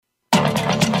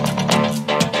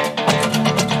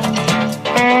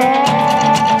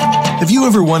Have you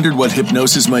ever wondered what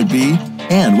hypnosis might be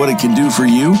and what it can do for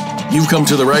you? You've come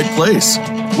to the right place.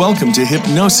 Welcome to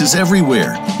Hypnosis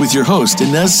Everywhere with your host,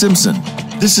 Inez Simpson.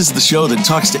 This is the show that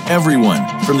talks to everyone,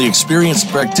 from the experienced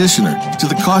practitioner to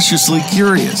the cautiously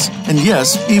curious, and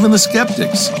yes, even the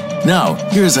skeptics. Now,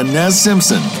 here's Inez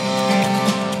Simpson.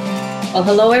 Well,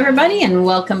 hello, everybody, and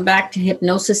welcome back to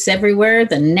Hypnosis Everywhere,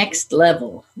 the next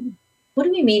level. What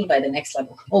do we mean by the next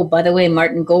level? Oh, by the way,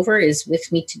 Martin Gover is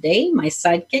with me today, my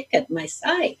sidekick at my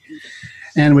side.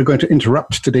 And we're going to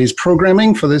interrupt today's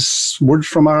programming for this word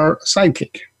from our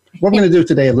sidekick. What we're going to do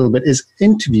today a little bit is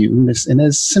interview Miss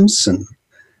Inez Simpson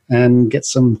and get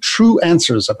some true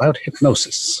answers about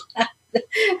hypnosis.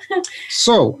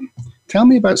 So, tell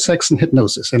me about sex and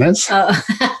hypnosis, Inez.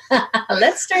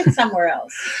 Let's start somewhere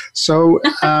else. So,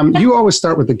 you always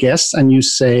start with the guests and you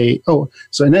say,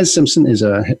 so Inez Simpson is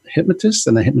a hypnotist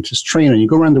and a hypnotist trainer. You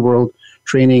go around the world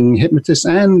training hypnotists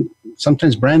and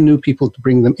sometimes brand new people to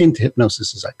bring them into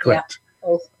hypnosis. Is that correct? Yeah.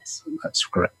 Oh, yes. That's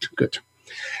correct. Good.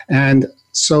 And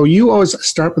so you always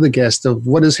start with a guest of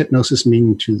what does hypnosis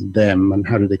mean to them and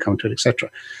how do they come to it, etc.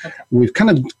 Okay. We've kind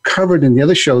of covered in the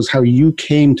other shows how you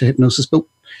came to hypnosis, but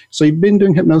so you've been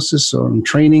doing hypnosis or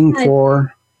training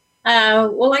for?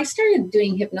 Well, I started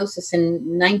doing hypnosis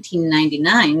in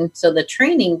 1999, so the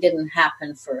training didn't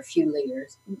happen for a few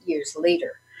years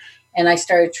later. And I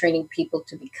started training people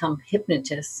to become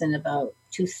hypnotists in about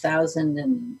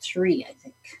 2003, I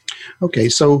think. Okay,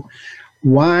 so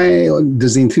why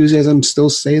does the enthusiasm still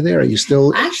stay there? Are you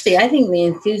still... Actually, I think the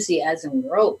enthusiasm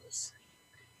grows.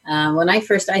 When I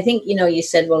first, I think, you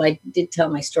said, well, I did tell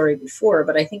my story before,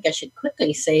 but I think I should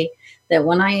quickly say that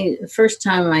when first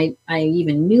time I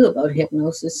even knew about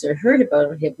hypnosis or heard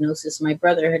about hypnosis, my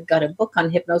brother had got a book on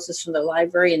hypnosis from the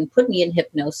library and put me in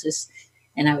hypnosis.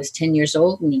 And I was 10 years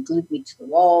old and he glued me to the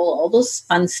wall, all those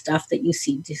fun stuff that you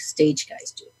see stage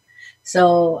guys do.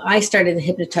 So I started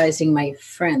hypnotizing my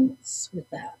friends with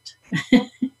that.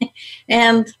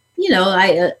 And,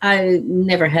 I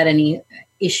never had any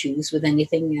issues with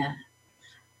anything.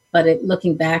 But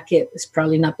looking back, it was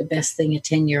probably not the best thing, a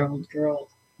 10-year-old girl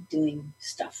doing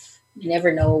stuff. You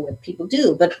never know what people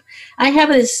do. But I have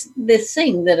this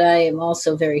thing that I am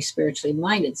also very spiritually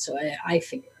minded. So I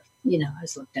figure, I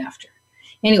was looked after.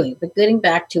 Anyway, but getting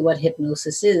back to what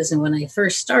hypnosis is, and when I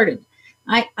first started,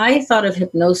 I thought of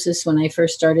hypnosis when I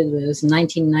first started. It was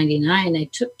 1999. I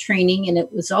took training, and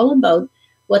it was all about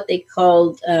what they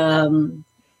called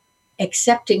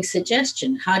accepting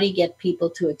suggestion. How do you get people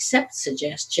to accept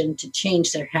suggestion to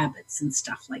change their habits and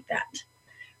stuff like that?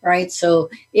 Right? So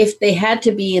if they had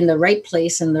to be in the right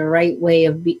place and the right way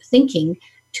of thinking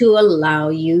to allow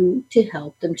you to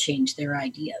help them change their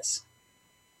ideas.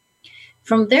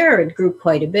 From there, it grew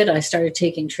quite a bit. I started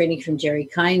taking training from Jerry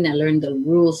Kine. I learned the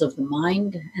rules of the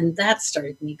mind, and that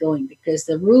started me going because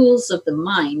the rules of the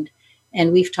mind,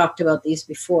 and we've talked about these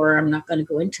before, I'm not going to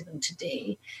go into them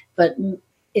today, but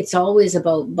it's always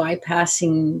about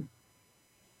bypassing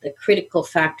the critical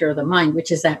factor of the mind,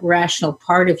 which is that rational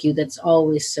part of you that's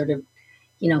always sort of,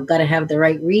 got to have the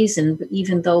right reason, but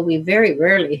even though we very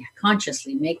rarely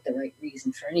consciously make the right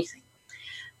reason for anything.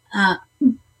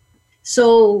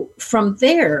 So from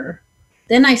there,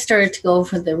 then I started to go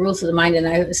for the rules of the mind, and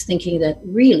I was thinking that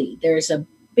really there's a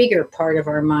bigger part of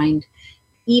our mind,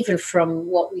 even from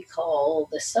what we call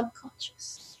the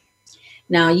subconscious.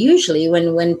 Now, usually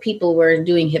when people were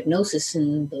doing hypnosis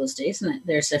in those days, and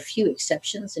there's a few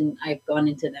exceptions, and I've gone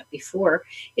into that before,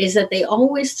 is that they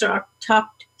always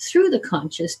talked through the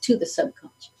conscious to the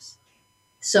subconscious.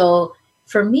 So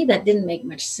for me, that didn't make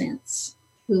much sense.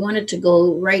 We wanted to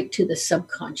go right to the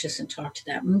subconscious and talk to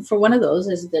that. And for one of those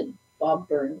is that Bob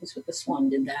Burns with the Swan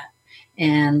did that.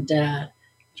 And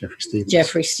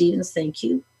Jeffrey Stevens, thank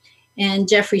you. And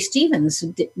Jeffrey Stevens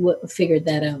figured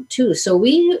that out too. So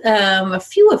we, a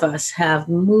few of us have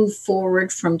moved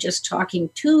forward from just talking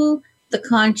to the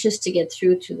conscious to get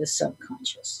through to the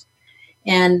subconscious.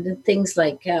 And things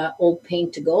like Old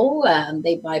Pain to Go,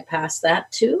 they bypass that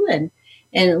too.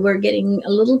 And we're getting a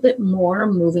little bit more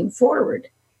moving forward.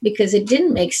 Because it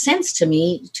didn't make sense to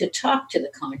me to talk to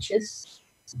the conscious,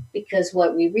 because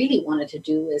what we really wanted to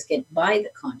do is get by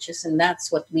the conscious, and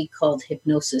that's what we called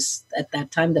hypnosis at that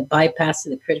time, the bypass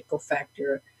of the critical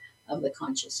factor of the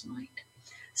conscious mind.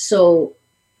 So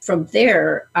from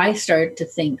there, I started to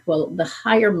think, well, the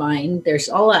higher mind, there's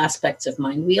all aspects of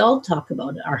mind. We all talk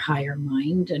about our higher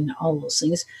mind and all those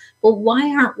things, but why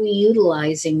aren't we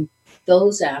utilizing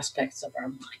those aspects of our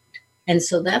mind? And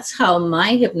so that's how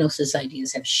my hypnosis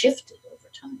ideas have shifted over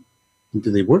time.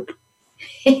 Do they work?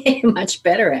 Much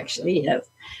better, actually, yes.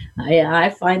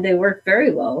 I find they work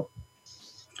very well.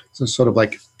 So sort of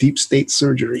like deep state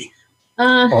surgery.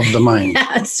 of the mind.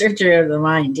 Yeah, surgery of the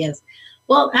mind, yes.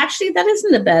 Well, actually, that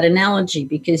isn't a bad analogy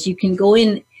because you can go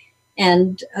in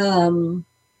and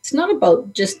it's not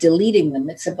about just deleting them.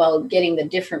 It's about getting the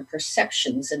different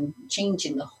perceptions and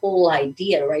changing the whole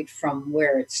idea right from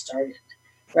where it started,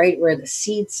 right where the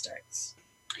seed starts.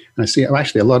 And I see,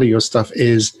 actually, a lot of your stuff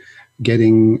is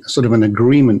getting sort of an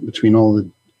agreement between all the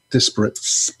disparate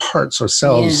parts or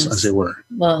cells, Yes. as it were.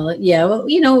 Well, yeah, well,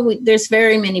 you know, there's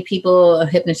very many people,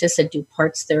 hypnotists that do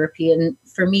parts therapy. And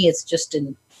for me, it's just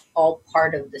in all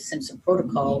part of the Simpson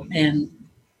protocol. And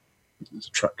It's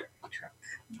a truck.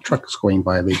 Truck's going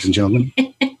by, ladies and gentlemen.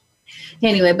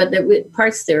 anyway, but with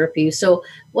parts therapy. So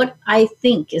what I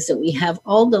think is that we have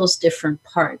all those different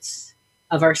parts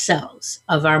of ourselves,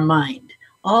 of our mind,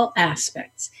 all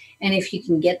aspects. And if you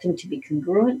can get them to be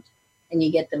congruent and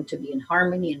you get them to be in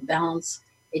harmony and balance,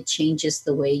 it changes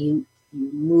the way you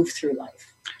move through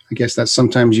life. I guess that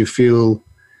sometimes you feel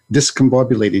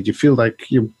discombobulated. You feel like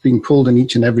you're being pulled in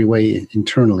each and every way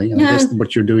internally. And I guess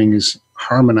what you're doing is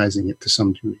harmonizing it to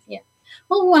some degree. Yeah.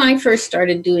 Well, when I first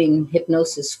started doing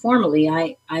hypnosis formally,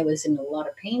 I was in a lot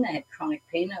of pain. I had chronic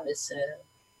pain. I was,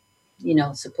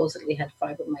 supposedly had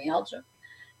fibromyalgia.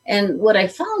 And what I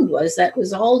found was that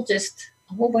was all just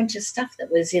a whole bunch of stuff that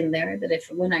was in there that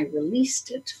when I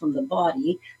released it from the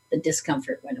body, the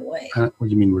discomfort went away. What do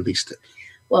you mean released it?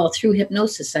 Well, through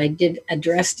hypnosis, I did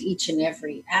address each and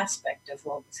every aspect of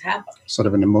what was happening. Sort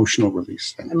of an emotional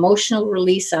release then. Emotional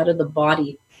release out of the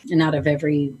body and out of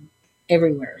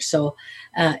everywhere. So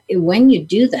when you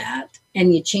do that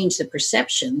and you change the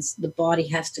perceptions, the body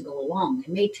has to go along.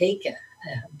 It may take a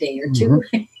day or two.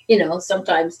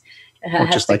 Sometimes it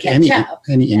has just to like catch up.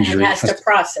 any injury. It has to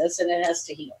process and it has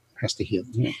to heal. Has to heal.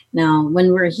 Yeah. Now,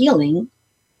 when we're healing,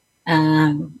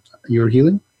 You're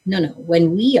healing? No.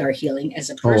 When we are healing as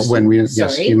a person. Oh, when we,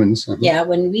 yes, humans. Uh-huh. Yeah,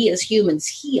 when we as humans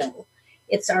heal,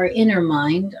 it's our inner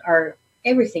mind.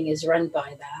 Everything is run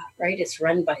by that, right? It's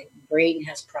run by brain,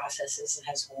 has processes, it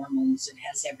has hormones, it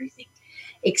has everything.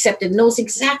 Except it knows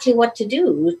exactly what to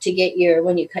do to get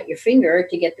when you cut your finger,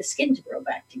 to get the skin to grow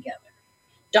back together.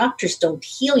 Doctors don't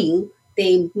heal you.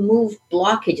 They move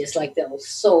blockages, like they'll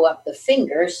sew up the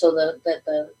finger so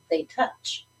that they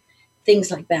touch. Things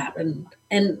like that.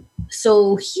 And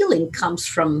so healing comes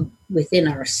from within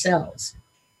ourselves.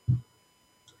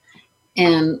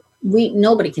 And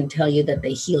nobody can tell you that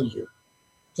they heal you.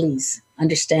 Please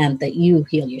understand that you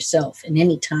heal yourself in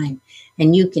any time,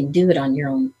 and you can do it on your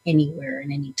own anywhere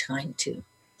and any time too.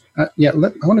 I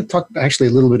want to talk actually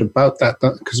a little bit about that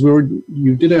because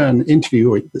you did an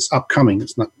interview, this upcoming,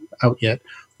 it's not out yet,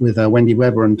 with Wendy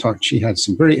Weber, and she had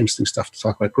some very interesting stuff to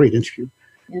talk about. Great interview.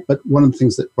 Yeah. But one of the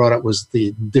things that brought up was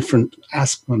the different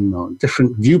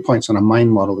viewpoints on a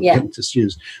mind model that hypnotists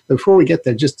use. But before we get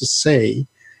there, just to say,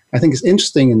 I think it's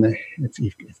interesting in the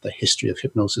history of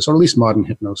hypnosis, or at least modern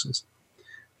hypnosis.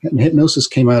 And hypnosis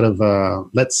came out of,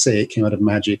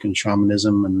 magic and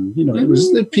shamanism, and it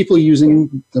was the people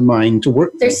using the mind to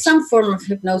work. There's some form of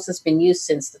hypnosis been used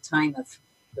since the time of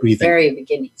the very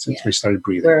beginning. Since we started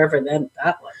breathing, wherever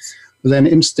that was. But then,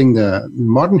 interesting, the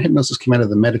modern hypnosis came out of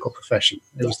the medical profession.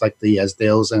 It was like the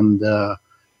Esdales and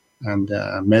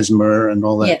Mesmer and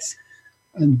all that. Yes.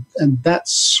 And that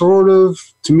sort of,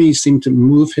 to me, seemed to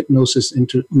move hypnosis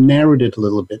narrowed it a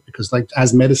little bit, because like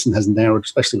as medicine has narrowed,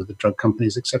 especially with the drug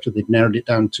companies, etc., they've narrowed it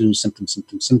down to symptom.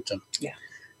 Yeah.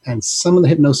 And some of the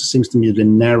hypnosis seems to me have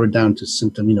been narrowed down to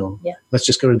symptom, let's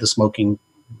just get rid of the smoking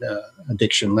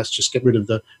addiction. Let's just get rid of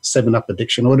the 7-Up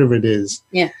addiction, whatever it is.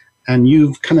 Yeah. And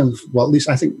you've kind of, well, at least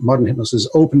I think modern hypnosis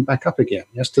opened back up again,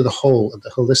 yes, to the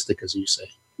holistic, as you say.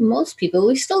 Most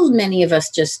people, many of us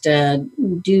just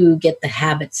do get the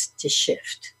habits to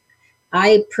shift.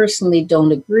 I personally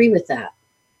don't agree with that.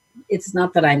 It's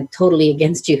not that I'm totally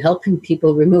against you helping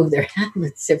people remove their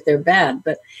habits if they're bad,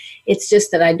 but it's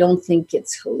just that I don't think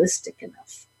it's holistic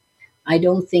enough. I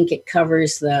don't think it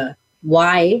covers the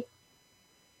why,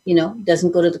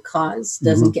 doesn't go to the cause,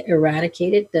 doesn't get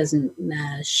eradicated, doesn't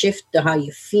shift to how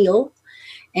you feel.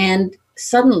 And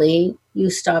suddenly you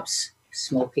stop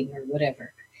smoking or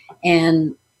whatever.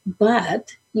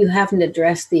 But you haven't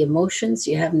addressed the emotions,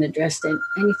 you haven't addressed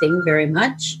anything very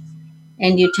much,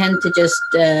 and you tend to just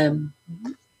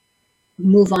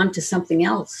move on to something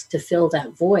else to fill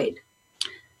that void.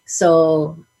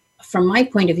 So from my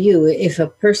point of view, if a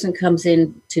person comes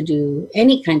in to do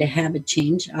any kind of habit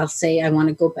change, I'll say I want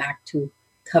to go back to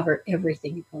cover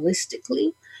everything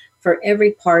holistically, for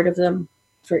every part of them,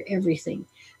 for everything,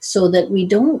 so that we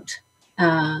don't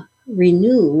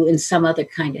renew in some other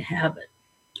kind of habit.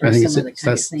 or I think some other kind of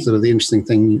that's thing. sort of the interesting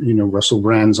thing. You know, Russell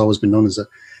Brand's always been known as a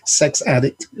sex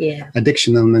addict. Yeah.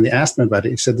 Addiction. And then they asked him about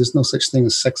it. He said, there's no such thing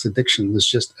as sex addiction. There's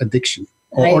just addiction.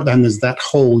 Or then there's that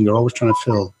hole you're always trying to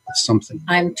fill with something.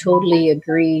 I'm totally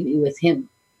agree with him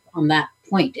on that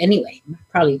point. Anyway,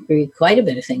 probably agree with quite a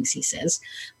bit of things he says.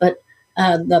 But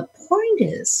the point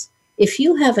is, if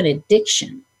you have an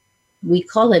addiction, we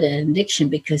call it an addiction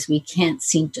because we can't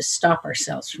seem to stop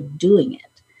ourselves from doing it.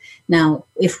 Now,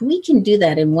 if we can do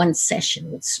that in one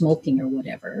session with smoking or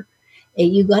whatever,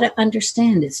 you got to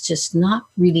understand it's just not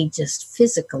really just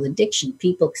physical addiction.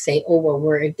 People say, oh, well,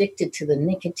 we're addicted to the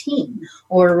nicotine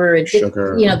or we're addicted,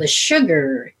 the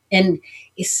sugar. And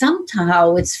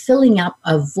somehow it's filling up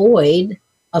a void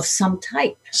of some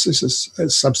type. This is a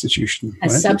substitution. A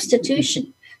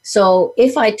substitution. So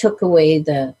if I took away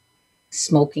the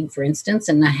smoking, for instance,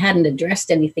 and I hadn't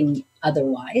addressed anything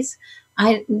otherwise,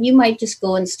 you might just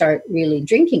go and start really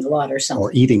drinking a lot or something.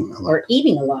 Or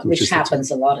eating a lot. Which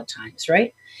happens a lot of times,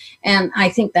 right? And I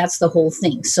think that's the whole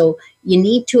thing. So you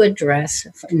need to address,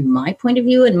 in my point of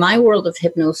view, in my world of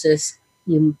hypnosis,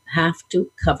 you have to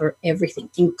cover everything,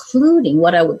 including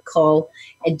what I would call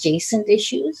adjacent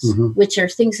issues, which are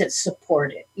things that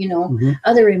support it,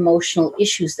 other emotional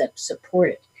issues that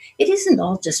support it. It isn't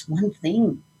all just one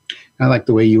thing. I like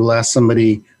the way you will ask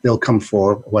somebody, they'll come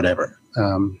for whatever.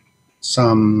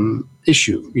 Some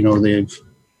issue, they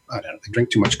drink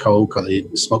too much Coke or they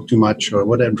smoke too much or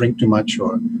whatever, drink too much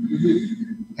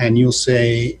and you'll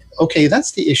say, okay,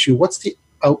 that's the issue. What's the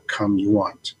outcome you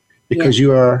want? Because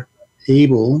you are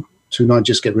able to not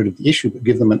just get rid of the issue, but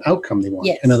give them an outcome they want.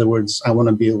 Yes. In other words, I want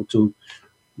to be able to,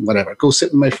 go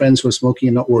sit with my friends who are smoking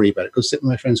and not worry about it. Go sit with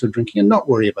my friends who are drinking and not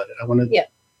worry about it. I want to,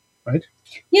 right?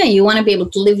 Yeah, you want to be able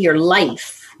to live your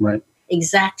life. Right.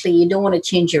 Exactly. You don't want to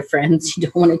change your friends. You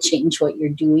don't want to change what you're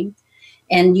doing.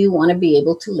 And you want to be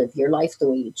able to live your life the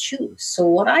way you choose. So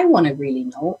what I want to really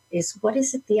know is, what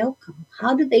is it the outcome?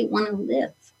 How do they want to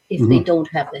live if they don't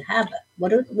have the habit?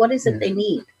 What is it they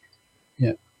need?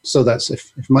 Yeah. So that's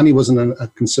if money wasn't a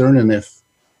concern and if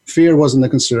fear wasn't a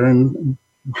concern,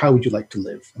 how would you like to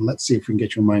live? And let's see if we can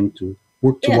get your mind to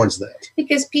work towards that.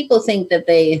 Because people think that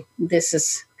this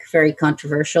is very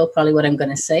controversial, probably what I'm going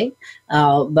to say.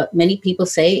 But many people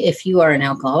say if you are an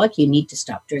alcoholic, you need to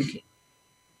stop drinking.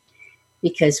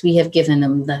 Because we have given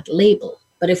them that label.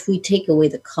 But if we take away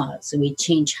the cause and we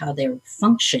change how they're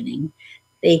functioning,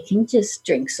 they can just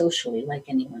drink socially like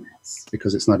anyone else.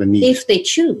 Because it's not a need. If they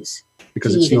choose.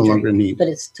 Because it's no longer a need. But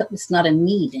it's not a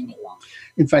need any longer.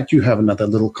 In fact, you have another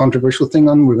little controversial thing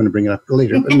on. We're going to bring it up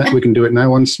later. But we can do it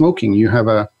now on smoking. You have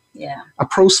a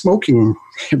pro-smoking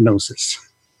hypnosis.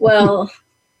 Well,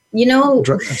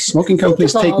 smoking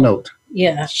companies take note.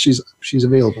 Yeah. She's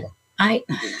available.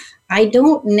 I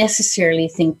don't necessarily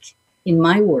think in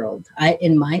my world,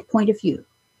 in my point of view,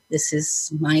 this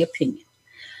is my opinion,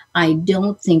 I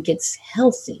don't think it's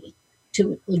healthy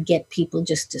to get people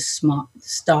just to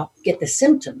stop, get the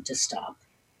symptom to stop.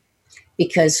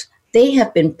 Because they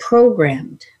have been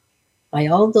programmed by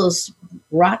all those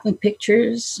rotten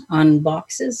pictures on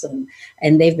boxes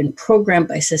and they've been programmed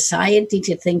by society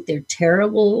to think they're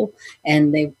terrible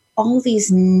and they've all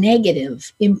these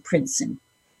negative imprints and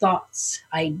thoughts,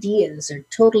 ideas are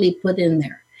totally put in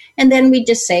there. And then we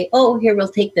just say, oh, here, we'll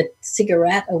take the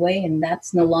cigarette away and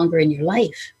that's no longer in your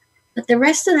life. But the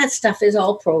rest of that stuff is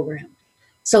all programmed.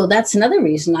 So that's another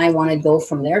reason I want to go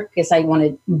from there, because I want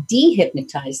to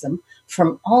dehypnotize them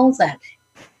from all that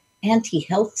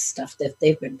anti-health stuff that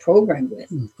they've been programmed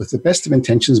with. With the best of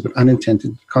intentions, but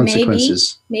unintended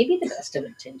consequences. Maybe the best of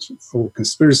intentions. Oh,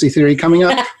 conspiracy theory coming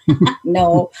up?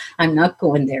 No, I'm not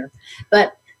going there.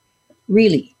 But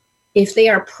really, if they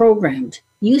are programmed,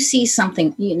 you see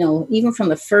something, even from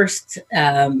the first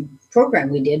program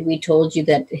we did, we told you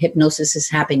that hypnosis is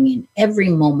happening in every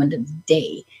moment of the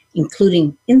day,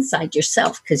 including inside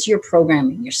yourself, because you're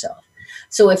programming yourself.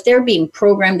 So if they're being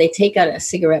programmed, they take out a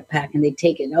cigarette pack and they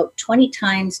take it out 20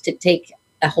 times to take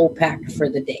a whole pack for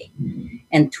the day.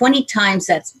 And 20 times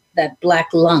that black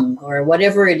lung or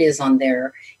whatever it is on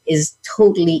there is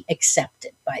totally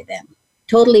accepted by them.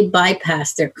 Totally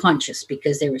bypassed their conscious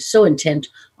because they were so intent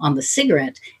on the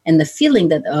cigarette and the feeling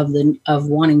that of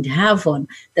wanting to have one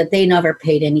that they never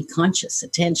paid any conscious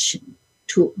attention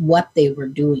to what they were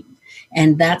doing.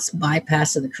 And that's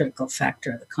bypass of the critical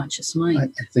factor of the conscious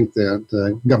mind. I think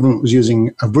the government was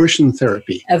using aversion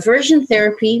therapy. Aversion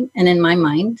therapy, and in my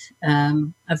mind,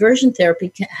 aversion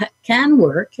therapy can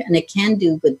work and it can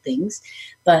do good things,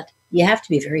 but you have to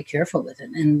be very careful with it.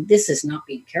 And this is not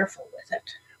being careful with it.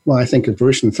 Well, I think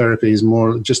aversion therapy is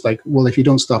more just like, well, if you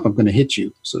don't stop, I'm going to hit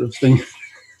you sort of thing.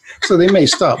 So they may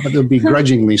stop, but they'll be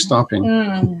grudgingly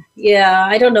stopping. Yeah,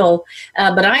 I don't know.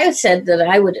 But I have said that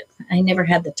I never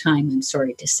had the time, I'm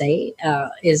sorry to say,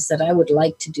 is that I would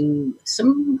like to do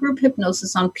some group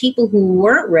hypnosis on people who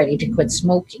weren't ready to quit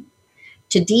smoking,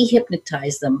 to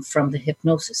dehypnotize them from the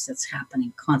hypnosis that's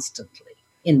happening constantly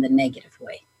in the negative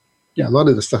way. Yeah, a lot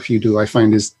of the stuff you do, I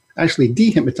find, is actually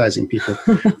dehypnotizing people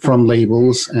from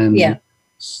labels, and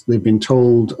they've been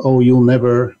told, oh, you'll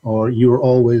never, or you're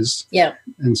always. Yeah.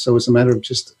 And so it's a matter of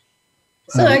just...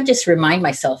 So I just remind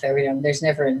myself every time, there's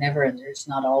never and never, and there's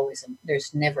not always, and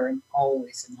there's never and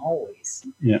always and always.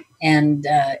 Yeah. And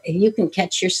you can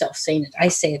catch yourself saying it. I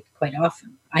say it quite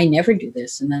often. I never do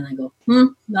this. And then I go,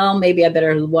 well, maybe I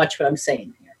better watch what I'm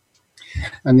saying here.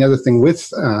 And the other thing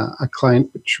with a client,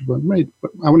 which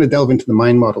I want to delve into the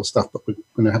mind model stuff, but we're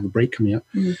going to have a break coming up,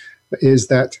 is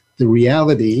that the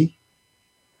reality,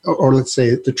 or let's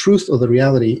say the truth or the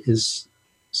reality is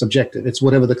subjective. It's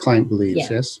whatever the client believes,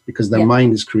 yes? Because their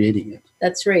mind is creating it.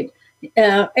 That's right.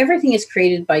 Everything is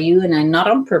created by you, and I'm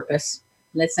not on purpose.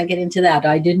 Let's not get into that.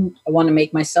 I want to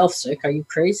make myself sick. Are you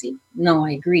crazy? No,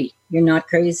 I agree. You're not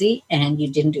crazy, and you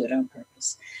didn't do it on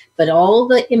purpose. But all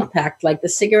the impact, like the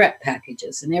cigarette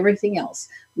packages and everything else,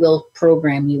 will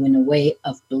program you in a way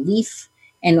of belief.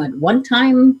 And at one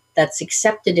time, that's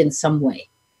accepted in some way.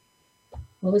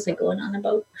 What was I going on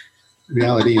about?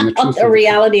 Reality and the truth. The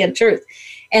reality and truth.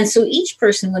 And so each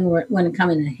person, when it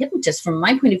comes in a hypnotist, from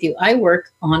my point of view, I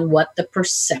work on what the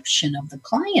perception of the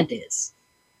client is.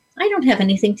 I don't have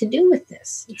anything to do with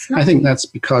this. I think that's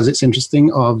because it's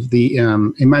interesting of the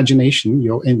imagination.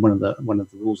 In one of the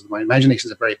rules of the mind, imagination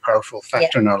is a very powerful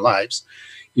factor in our lives.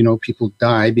 You know, people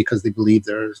die because they believe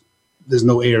there's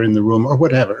no air in the room or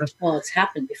whatever. Well, it's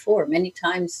happened before many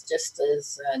times, just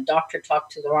as a doctor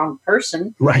talked to the wrong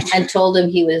person and told him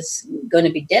he was going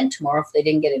to be dead tomorrow if they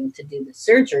didn't get him to do the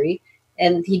surgery.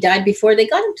 And he died before they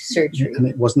got him to surgery. And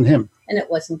it wasn't him. And it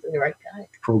wasn't the right guy.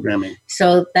 Programming.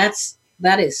 So that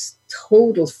is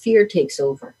total fear takes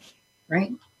over,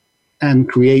 right? And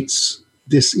creates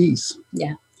dis-ease.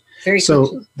 Yeah.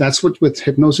 So that's what with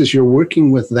hypnosis, you're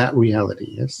working with that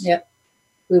reality, yes? Yeah.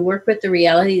 We work with the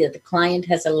reality that the client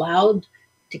has allowed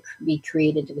to be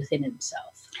created within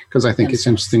himself. Because I think it's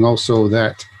interesting also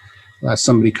that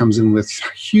somebody comes in with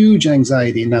huge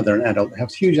anxiety. Now they're an adult,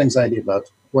 have huge anxiety about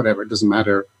whatever. It doesn't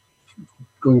matter.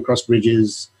 Going across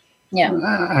bridges,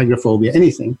 agoraphobia,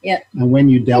 anything. Yeah. And when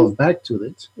you delve back to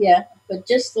it. Yeah. But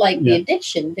just like the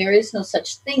addiction, there is no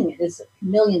such thing as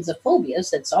millions of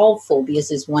phobias. It's all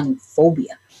phobias is one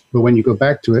phobia. But when you go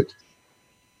back to it,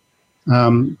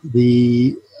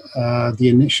 the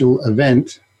initial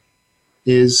event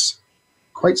is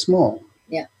quite small.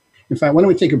 Yeah. In fact, why don't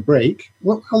we take a break?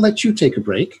 Well, I'll let you take a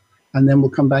break, and then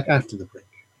we'll come back after the break.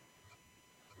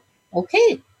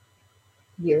 Okay.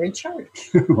 You're in charge.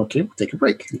 Okay, we'll take a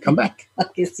break and come back.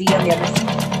 Okay, see you on the other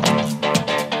side.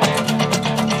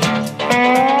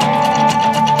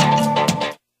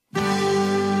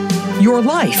 Your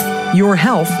life, your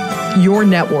health, your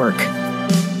network.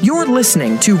 You're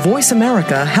listening to Voice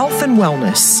America Health and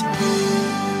Wellness.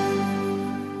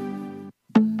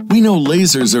 We know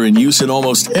lasers are in use in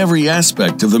almost every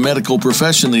aspect of the medical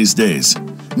profession these days.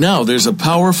 Now there's a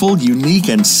powerful, unique,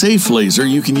 and safe laser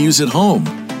you can use at home.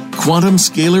 Quantum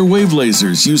scalar wave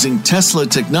lasers using Tesla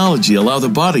technology allow the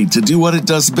body to do what it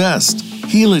does best,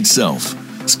 heal itself.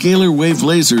 Scalar wave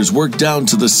lasers work down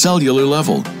to the cellular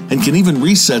level and can even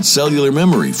reset cellular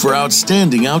memory for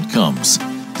outstanding outcomes.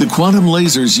 The quantum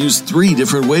lasers use 3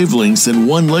 different wavelengths in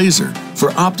one laser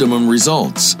for optimum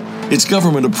results. It's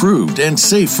government approved and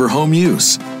safe for home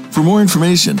use. For more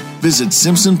information, visit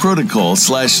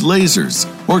SimpsonProtocol/lasers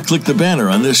or click the banner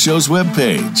on this show's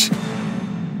webpage.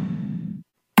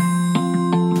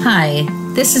 Hi,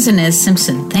 this is Inez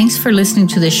Simpson. Thanks for listening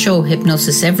to the show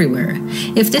Hypnosis Everywhere.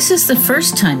 If this is the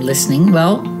first time listening,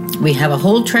 well, we have a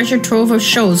whole treasure trove of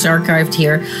shows archived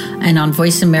here and on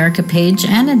Voice America page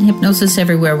and on Hypnosis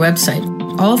Everywhere website,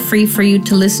 all free for you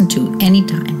to listen to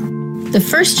anytime. The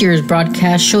first year's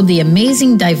broadcast showed the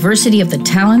amazing diversity of the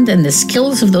talent and the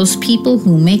skills of those people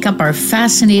who make up our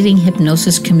fascinating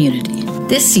hypnosis community.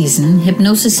 This season,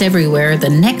 Hypnosis Everywhere, the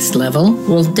next level,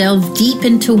 will delve deep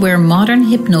into where modern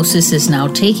hypnosis is now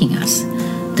taking us,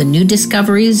 the new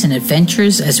discoveries and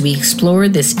adventures as we explore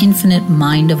this infinite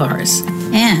mind of ours.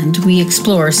 And we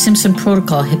explore Simpson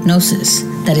Protocol hypnosis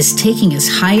that is taking us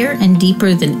higher and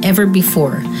deeper than ever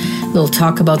before. We'll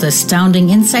talk about the astounding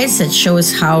insights that show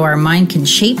us how our mind can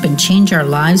shape and change our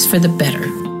lives for the better.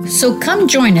 So come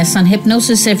join us on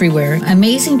Hypnosis Everywhere,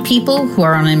 amazing people who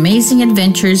are on amazing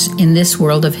adventures in this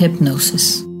world of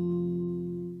hypnosis.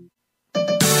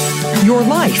 Your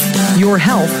life, your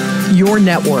health, your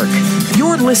network.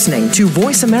 You're listening to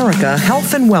Voice America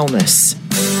Health and Wellness.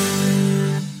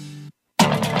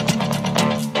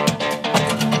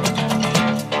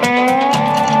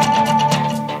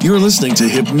 You're listening to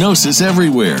Hypnosis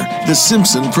Everywhere, the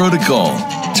Simpson Protocol.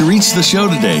 To reach the show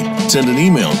today, send an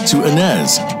email to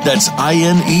Inez, that's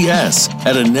INES,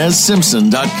 at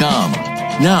InezSimpson.com.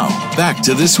 Now, back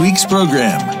to this week's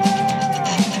program.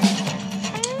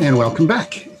 And welcome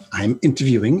back. I'm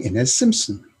interviewing Inez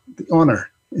Simpson. The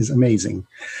honor is amazing.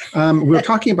 We were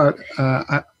talking about,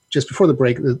 just before the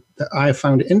break, that I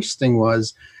found interesting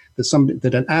was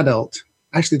that an adult,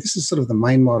 actually this is sort of the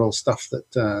mind model stuff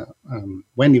that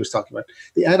Wendy was talking about.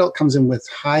 The adult comes in with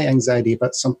high anxiety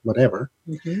about whatever,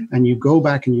 and you go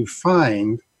back and you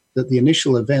find that the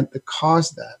initial event that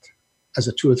caused that, as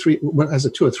a 2 or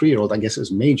 3-year-old, I guess it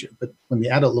was major. But when the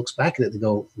adult looks back at it, they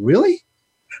go, really?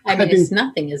 I mean, it's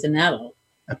nothing as an adult.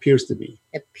 Appears to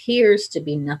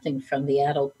be nothing from the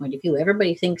adult point of view.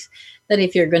 Everybody thinks that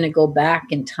if you're going to go back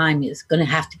in time, it's going to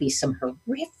have to be some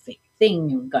horrific thing.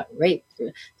 You got raped.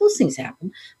 Those things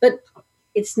happen. But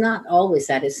it's not always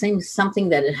that. It's something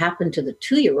that had happened to the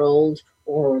 2-year-old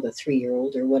or the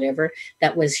 3-year-old or whatever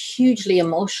that was hugely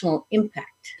emotional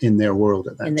impact in their world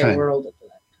at that time. In their world at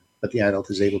that. But the adult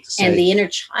is able to say. And the inner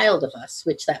child of us,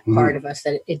 which that part of us,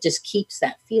 that it just keeps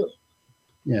that feeling.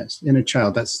 Yes, inner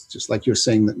child. That's just like you're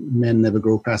saying that men never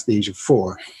grow past the age of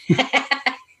 4.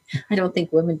 I don't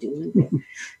think women do either.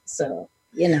 So,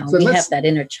 we have that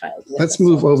inner child. Let's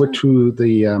move over to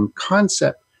the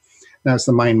concept. Now, it's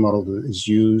the mind model that is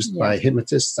used by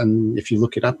hypnotists. And if you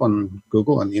look it up on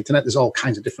Google, on the internet, there's all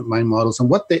kinds of different mind models. And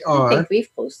what they are... I think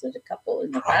we've posted a couple in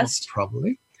the past.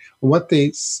 Probably. What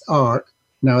they are...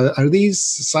 Now, are these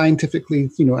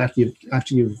scientifically,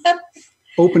 after you've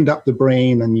opened up the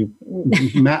brain and you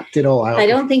mapped it all out? I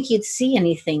don't think you'd see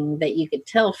anything that you could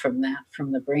tell from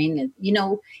the brain. And,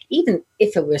 even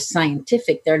if it was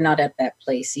scientific, they're not at that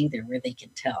place either where they can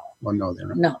tell. Well, no, they're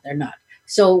not. No, they're not.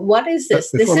 So what is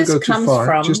this? Comes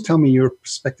from... Just tell me your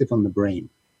perspective on the brain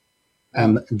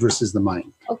versus the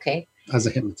mind. Okay. As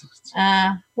a hypnotist.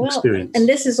 Experience. And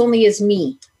this is only as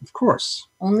me. Of course.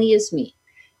 Only as me.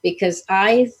 Because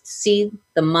I see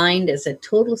the mind as a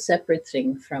total separate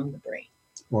thing from the brain.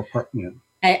 Or part, yeah.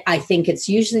 I think it's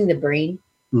using the brain.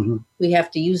 Mm-hmm. We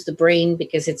have to use the brain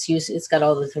because it's got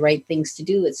all the right things to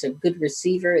do. It's a good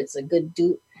receiver. It's a good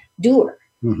doer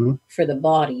for the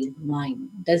body. Mind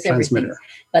does everything.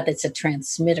 But it's a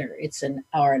transmitter. It's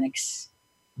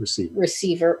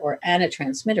receiver and a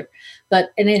transmitter. And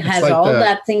it has like all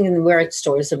that thing and where it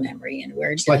stores the memory and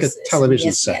where it's like a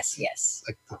television set. Yes.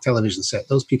 Like the television set.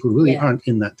 Those people really aren't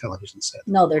in that television set.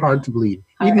 No, they're hard to believe.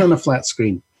 Even on a flat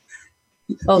screen.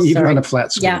 Even on a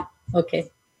flat screen. Yeah. Okay.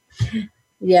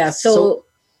 Yeah. So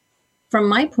from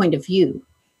my point of view,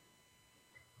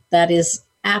 that is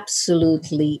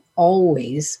absolutely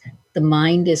always the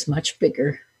mind is much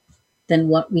bigger than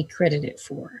what we credit it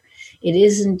for. It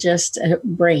isn't just a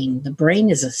brain. The brain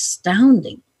is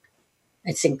astounding.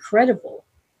 It's incredible.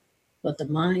 But the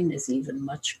mind is even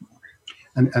much more.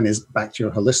 And is back to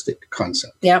your holistic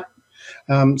concept. Yep.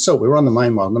 So we're on the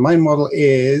mind model. The mind model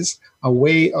is a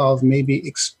way of maybe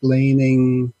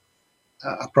explaining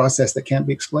a process that can't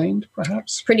be explained,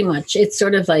 perhaps? Pretty much. It's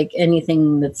sort of like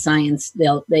anything that science,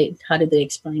 how do they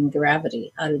explain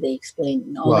gravity? How do they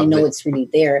explain? They know it's really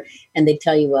there. And they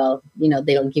tell you,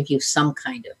 they'll give you some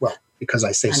kind of because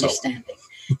I say understanding.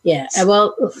 So. Yeah.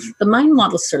 Well, the mind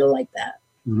model is sort of like that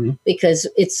because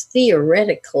it's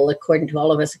theoretical according to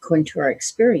all of us, according to our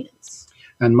experience.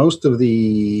 And most of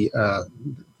the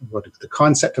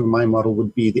concept of a mind model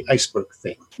would be the iceberg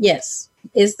thing. Yes.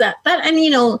 Is that,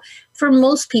 and for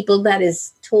most people, that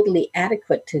is totally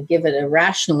adequate to give it a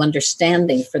rational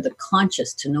understanding for the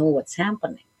conscious to know what's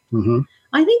happening. Mm-hmm.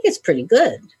 I think it's pretty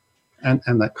good. And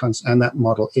that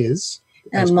model is?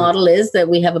 The model is that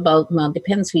we have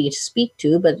depends who you speak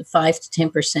to, but 5 to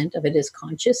 10% of it is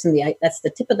conscious. And that's the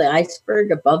tip of the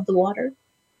iceberg above the water.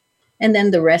 And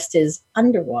then the rest is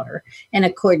underwater. And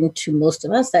according to most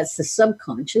of us, that's the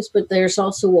subconscious, but there's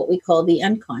also what we call the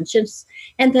unconscious.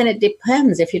 And then it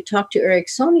depends. If you talk to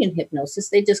Ericksonian hypnosis,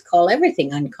 they just call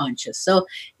everything unconscious. So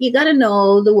you got to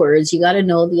know the words, you got to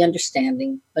know the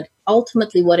understanding. But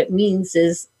ultimately what it means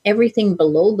is everything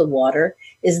below the water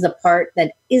is the part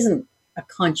that isn't a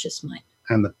conscious mind.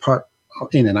 And the part,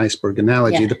 in an iceberg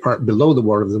analogy, the part below the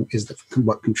water is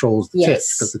what controls the tip,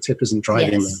 because the tip isn't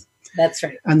driving them. That's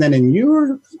right. And then in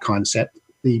your concept,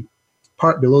 the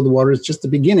part below the water is just the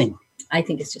beginning. I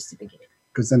think it's just the beginning.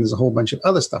 Because then there's a whole bunch of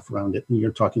other stuff around it. And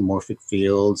you're talking morphic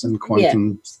fields and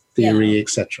quantum theory,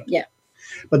 etc. Yeah.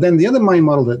 But then the other mind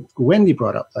model that Wendy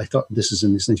brought up, I thought this is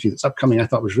in this interview that's upcoming, I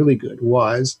thought was really good,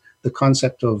 was the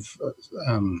concept of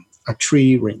a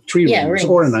tree ring, rings,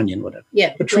 or an onion, whatever.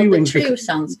 Yeah, but tree rings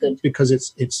sounds good because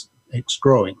it's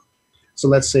growing. So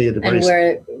let's say and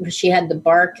where she had the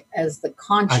bark as the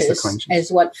conscious,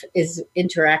 as what is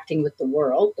interacting with the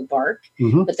world, the bark.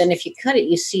 Mm-hmm. But then if you cut it,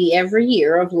 you see every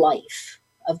year of life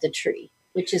of the tree,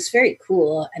 which is very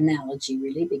cool analogy,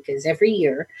 really, because every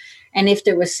year, and if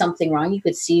there was something wrong, you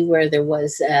could see where there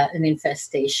was an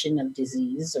infestation of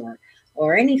disease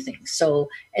or anything. So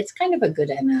it's kind of a good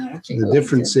analogy. The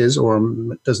difference is, or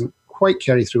it doesn't quite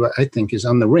carry through, I think, is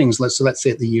on the rings. Let's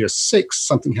say at the year 6,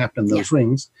 something happened in those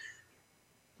rings.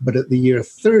 But at the year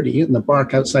 30, and the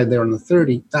bark outside there on the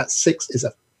 30, that 6 is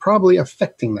probably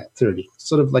affecting that 30.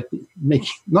 Sort of like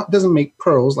doesn't make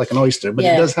pearls like an oyster, but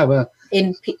it does have a...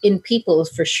 In people,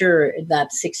 for sure, that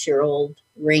 6-year-old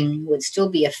ring would still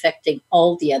be affecting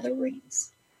all the other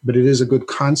rings. But it is a good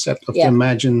concept to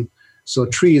imagine. So a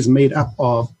tree is made up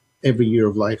of every year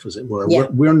of life, as it were. Yeah.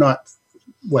 We're not,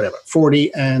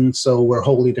 40, and so we're a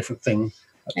wholly different thing.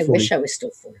 I wish I was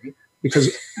still 40. Because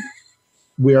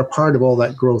we are part of all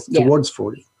that growth towards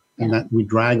 40, and that we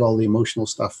drag all the emotional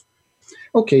stuff.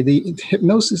 Okay, the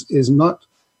hypnosis is not,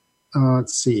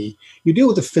 let's see, you deal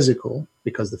with the physical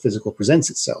because the physical presents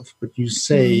itself, but you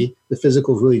say the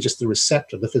physical is really just the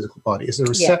receptor, the physical body is the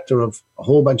receptor of a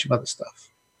whole bunch of other stuff.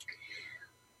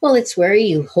 Well, it's where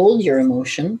you hold your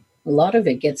emotion. A lot of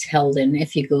it gets held in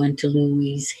if you go into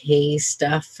Louise Hay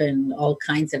stuff and all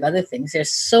kinds of other things.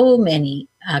 There's so many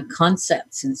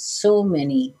concepts and so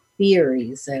many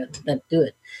theories that do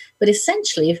it. But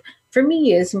essentially, for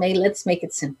me, let's make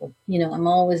it simple. I'm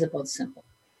always about simple.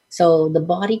 So the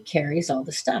body carries all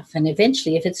the stuff. And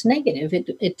eventually, if it's negative,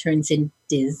 it turns in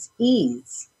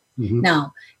dis-ease. Mm-hmm.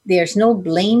 Now, there's no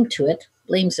blame to it.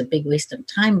 Blame's a big waste of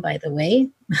time, by the way.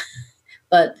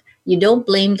 But you don't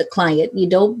blame the client. You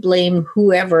don't blame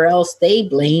whoever else they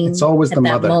blame. It's always the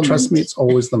mother. Moment. Trust me, it's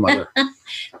always the mother.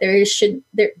 There should.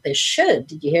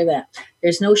 Did you hear that?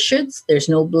 There's no shoulds. There's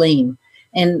no blame.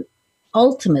 And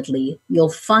ultimately,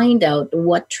 you'll find out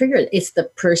what triggered. It's the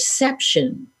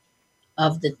perception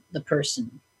of the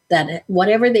person that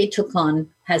whatever they took on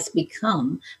has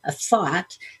become a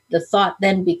thought. The thought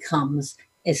then becomes,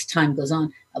 as time goes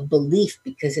on, a belief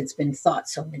because it's been thought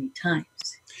so many times.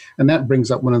 And that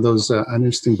brings up one of those an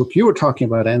interesting book you were talking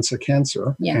about, Answer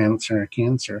Cancer,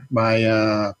 by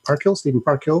Stephen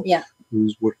Parkhill,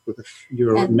 who's worked with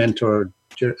your mentor.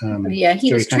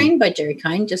 He was trained by Jerry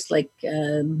Kind, just like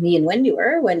me and Wendy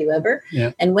Weber.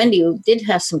 Yeah. And Wendy did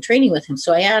have some training with him.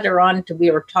 So I added her on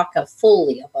we were talking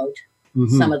fully about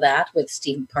some of that with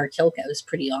Stephen Parkhill. That was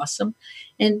pretty awesome.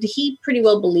 And he pretty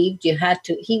well believed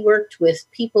he worked with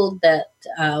people that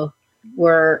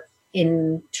were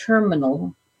in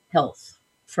terminal health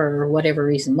for whatever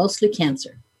reason, mostly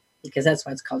cancer, because that's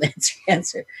why it's called Answer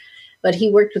Cancer. But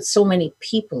he worked with so many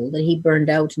people that he burned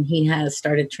out, and he has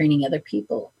started training other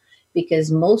people because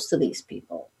most of these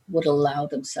people would allow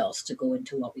themselves to go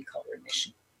into what we call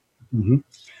remission. Mm-hmm.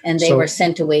 And they were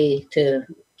sent away to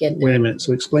get... Wait a minute.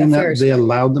 So explain that. They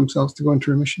allowed themselves to go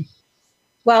into remission?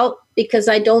 Well, because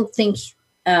I don't think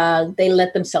they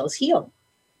let themselves heal.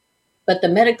 But the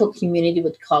medical community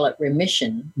would call it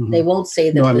remission. Mm-hmm. They won't say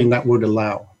that. No, I mean that word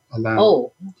allow.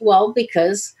 Oh, well,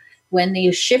 because when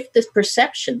you shift the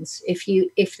perceptions,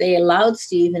 if they allowed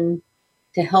Stephen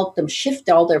to help them shift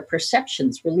all their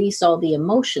perceptions, release all the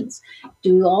emotions,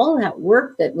 do all that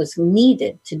work that was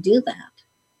needed to do that,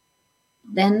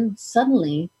 then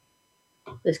suddenly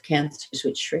the cancers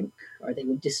would shrink or they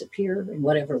would disappear in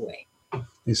whatever way.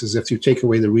 It's as if you take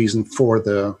away the reason for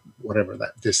the whatever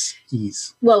that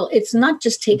dis-ease. Well, it's not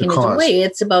just taking it away.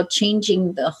 It's about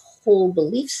changing the whole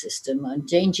belief system and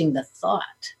changing the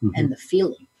thought and the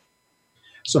feeling.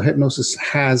 So hypnosis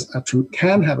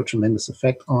can have a tremendous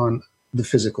effect on the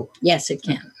physical. Yes, it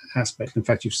can. Aspect. In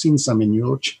fact, you've seen some in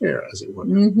your chair, as it were,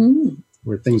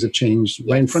 where things have changed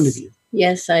right in front of you.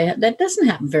 Yes, that doesn't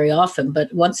happen very often,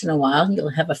 but once in a while you'll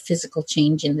have a physical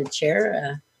change in the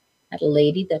chair. I had a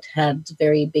lady that had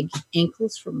very big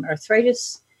ankles from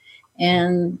arthritis,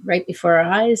 and right before our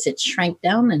eyes it shrank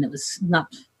down, and it was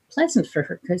not pleasant for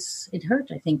her because it hurt,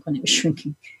 I think, when it was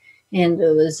shrinking. And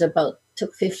it was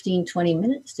took 15, 20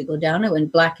 minutes to go down. It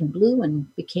went black and blue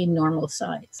and became normal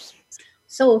size.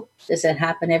 So does that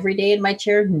happen every day in my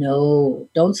chair? No.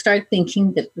 Don't start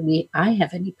thinking that I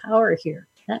have any power here.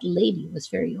 That lady was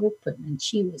very open and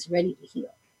she was ready to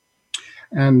heal.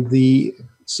 And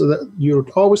so that you're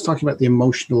always talking about the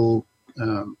emotional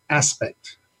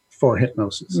aspect for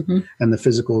hypnosis, and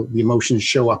the emotions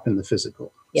show up in the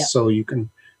physical. Yeah. So you can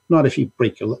Not if you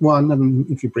break your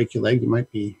if you break your leg, it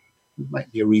might be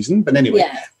a reason. But anyway,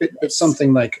 it's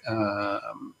something like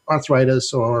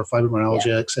arthritis or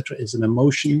fibromyalgia, etc., is an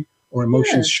emotion or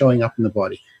emotions showing up in the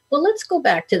body. Well, let's go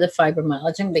back to the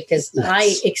fibromyalgia because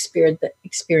I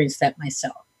experienced that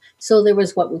myself. So there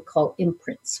was what we call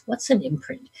imprints. What's an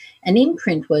imprint? An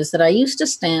imprint was that I used to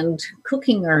stand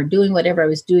cooking or doing whatever I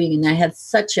was doing, and I had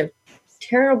such a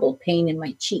terrible pain in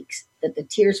my cheeks that the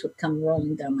tears would come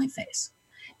rolling down my face.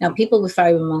 Now, people with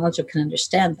fibromyalgia can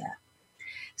understand that.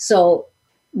 So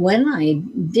when I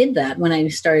did that, when I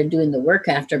started doing the work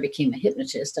after I became a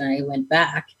hypnotist, and I went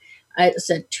back, I was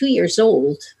at 2 years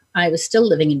old. I was still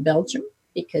living in Belgium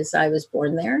because I was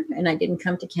born there, and I didn't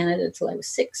come to Canada until I was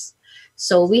 6.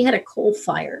 So we had a coal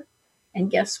fire, and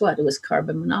guess what? It was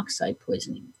carbon monoxide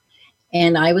poisoning.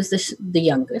 And I was the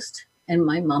youngest, and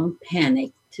my mom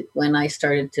panicked when I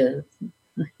started to,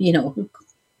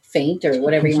 faint or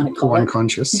whatever you want to call it.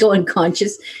 Go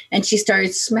unconscious. And she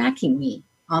started smacking me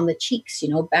on the cheeks,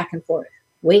 back and forth.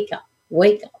 Wake up,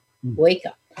 wake up, wake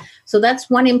up. So that's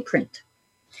one imprint.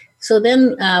 So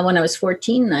then when I was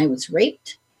 14, I was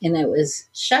raped. And it was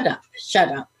shut up,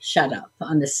 shut up, shut up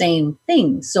on the same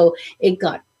thing. So it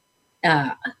got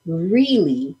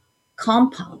really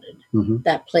compounded,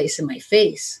 that place in my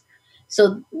face.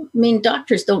 So,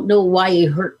 doctors don't know why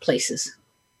you hurt places.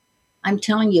 I'm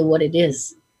telling you what it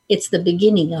is. It's the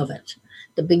beginning of it.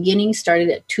 The beginning started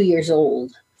at 2 years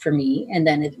old for me, and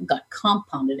then it got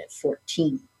compounded at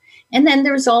 14. And then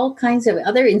there's all kinds of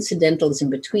other incidentals in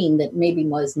between that maybe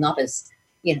was not as,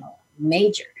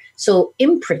 major. So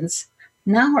imprints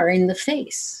now are in the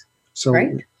face. So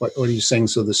right? What are you saying?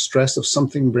 So the stress of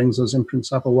something brings those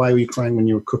imprints up? Or why were you crying when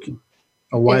you were cooking?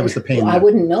 Or why was the pain there? I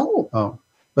wouldn't know. Oh.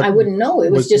 I wouldn't know.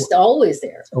 It was just always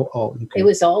there. Okay. It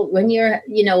was all, when you're,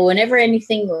 whenever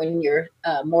when you're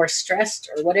more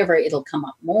stressed or whatever, it'll come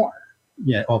up more.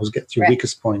 Yeah, always get to your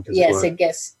weakest point. Yes, it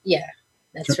gets,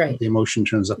 that's right. The emotion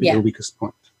turns up at your weakest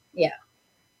point. Yeah.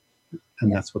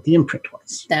 And that's what the imprint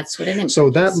was. That's what an imprint So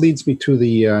that leads me to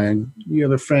you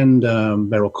have a friend,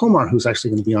 Beryl Komar, who's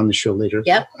actually going to be on the show later.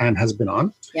 Yep. And has been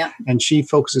on. Yeah. And she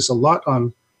focuses a lot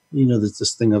on, there's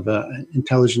this thing of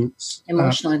intelligence.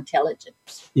 Emotional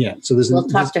intelligence. Yeah. So we'll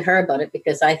talk to her about it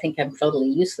because I think I'm totally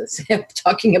useless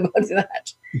talking about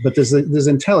that. But there's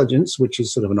intelligence, which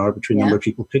is sort of an arbitrary number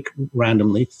people pick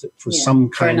randomly for some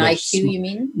kind of... For an IQ, you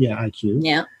mean? Yeah, IQ.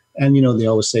 Yeah. And, they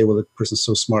always say, well, the person's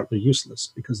so smart, they're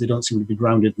useless because they don't seem to be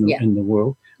grounded in the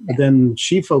world. But then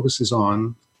she focuses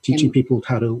on teaching people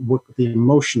how to work with the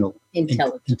emotional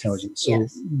intelligence. So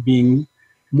being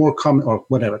more common or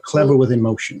whatever, clever with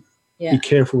emotion. Yeah. Be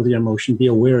careful with your emotion. Be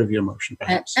aware of your emotion,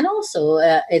 perhaps. And also,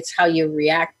 it's how you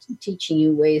react, teaching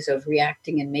you ways of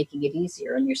reacting and making it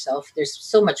easier on yourself. There's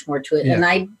so much more to it. Yeah.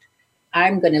 And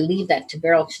I'm going to leave that to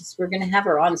Beryl because we're going to have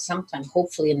her on sometime,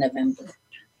 hopefully in November.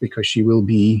 Because she will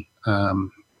be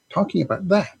talking about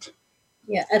that.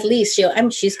 Yeah, at least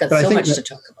she's got so much to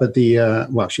talk about.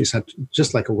 But she's had,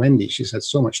 just like a Wendy, she's had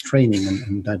so much training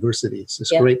and diversity. It's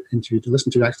this great interview to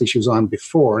listen to. Actually, she was on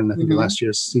before, and I think last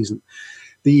year's season.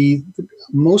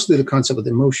 Mostly the concept of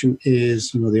the emotion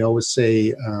is, they always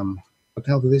say, what the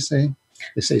hell do they say?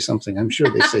 They say something. I'm sure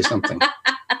they say something.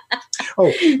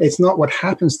 Oh, it's not what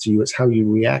happens to you, it's how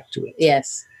you react to it.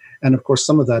 Yes. And of course,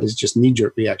 some of that is just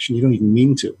knee-jerk reaction. You don't even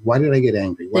mean to. Why did I get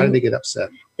angry? Why did I get upset?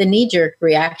 The knee-jerk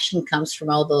reaction comes from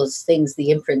all those things,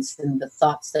 the imprints and the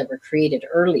thoughts that were created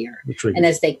earlier. And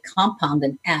as they compound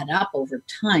and add up over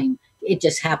time, it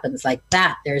just happens like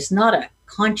that. There's not a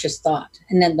conscious thought.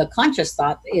 And then the conscious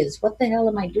thought is, what the hell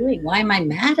am I doing? Why am I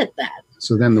mad at that?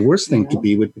 So then the worst thing would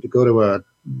be to go to a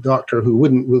doctor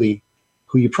who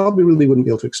you probably really wouldn't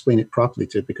be able to explain it properly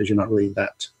to because you're not really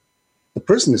the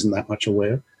person isn't that much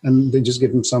aware, and they just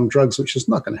give them some drugs, which is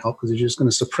not going to help because they're just going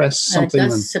to suppress something. It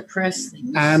does suppress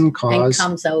things. And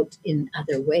comes out in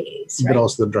other ways. But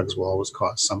also the drugs will always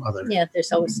cause some other. Yeah,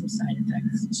 there's always some side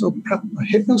effects. So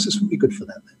hypnosis would be good for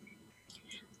that then.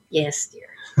 Yes, dear.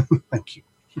 Thank you.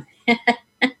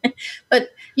 But,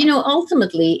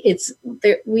 ultimately, it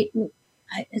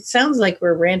sounds like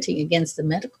we're ranting against the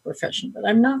medical profession, but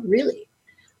I'm not really.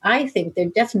 I think they're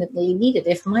definitely needed.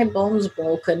 If my bone's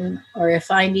broken or if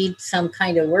I need some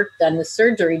kind of work done, the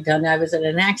surgery done, I was in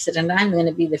an accident, I'm going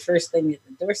to be the first thing at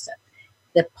the doorstep.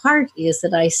 The part is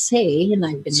that I say, and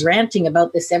I've been ranting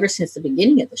about this ever since the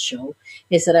beginning of the show,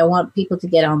 is that I want people to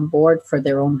get on board for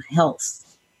their own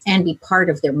health and be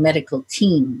part of their medical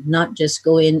team, not just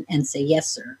go in and say, yes,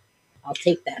 sir, I'll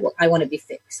take that. I want to be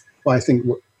fixed. Well, I think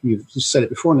what you've said it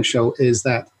before in the show is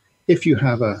that if you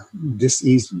have a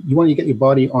disease, you want to get your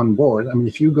body on board. I mean,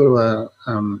 if you go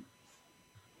to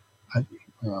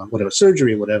whatever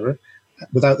surgery or whatever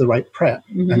without the right prep.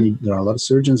 Mm-hmm. And there are a lot of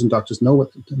surgeons and doctors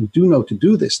do know to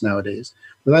do this nowadays.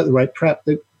 Without the right prep,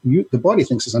 the body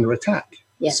thinks it's under attack.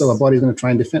 Yes. So our body's going to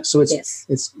try and defend. So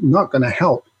it's not going to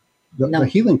help the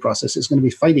healing process. Is going to be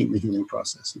fighting the healing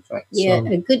process, in fact. Yeah, So,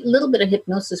 a good little bit of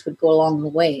hypnosis would go along the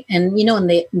way. And, and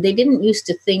they didn't used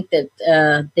to think that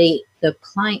the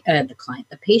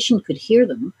patient could hear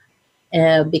them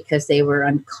because they were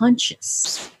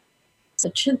unconscious.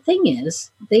 The thing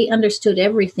is, they understood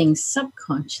everything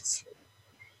subconsciously.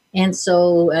 And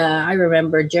so I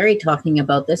remember Jerry talking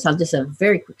about this. I'll just have a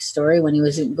very quick story. When he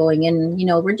was going in,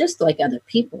 we're just like other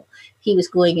people. He was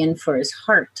going in for his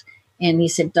heart. And he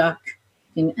said, Doc,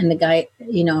 and the guy,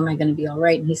 am I going to be all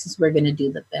right? And he says, we're going to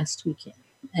do the best we can.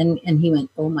 And he went,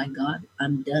 oh, my God,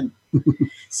 I'm done.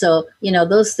 So,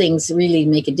 those things really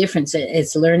make a difference.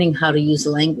 It's learning how to use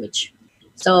language.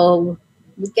 So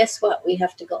guess what? We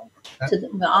have to go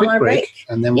on our break.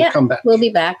 And then we'll come back. We'll be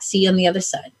back. See you on the other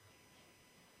side.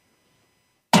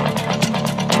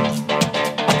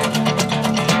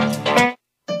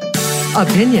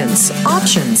 Opinions,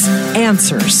 options,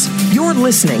 answers. You're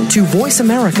listening to Voice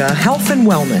America Health and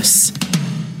Wellness.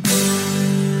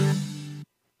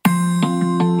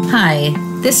 Hi,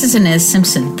 this is Inez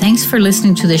Simpson. Thanks for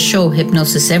listening to the show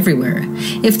Hypnosis Everywhere.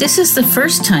 If this is the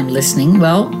first time listening,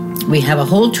 well, we have a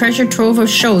whole treasure trove of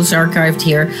shows archived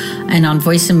here and on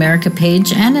Voice America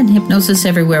page and on Hypnosis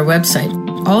Everywhere website,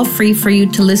 all free for you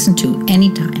to listen to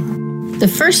anytime. The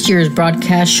first year's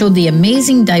broadcast showed the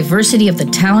amazing diversity of the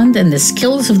talent and the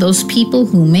skills of those people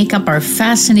who make up our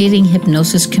fascinating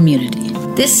hypnosis community.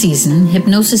 This season,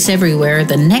 Hypnosis Everywhere,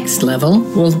 the next level,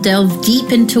 will delve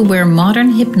deep into where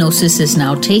modern hypnosis is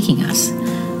now taking us,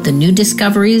 the new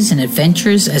discoveries and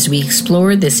adventures as we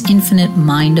explore this infinite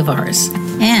mind of ours.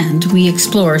 And we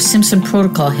explore Simpson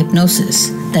Protocol hypnosis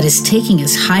that is taking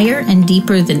us higher and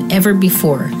deeper than ever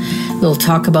before. We'll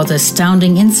talk about the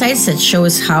astounding insights that show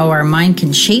us how our mind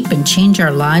can shape and change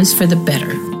our lives for the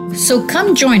better. So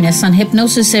come join us on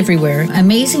Hypnosis Everywhere,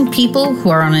 amazing people who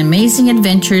are on amazing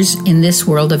adventures in this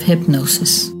world of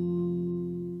hypnosis.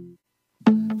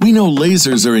 We know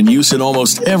lasers are in use in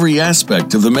almost every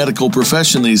aspect of the medical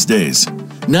profession these days.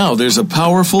 Now there's a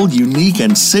powerful, unique,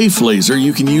 and safe laser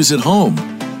you can use at home.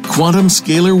 Quantum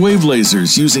scalar wave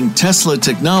lasers using Tesla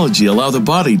technology allow the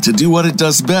body to do what it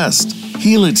does best: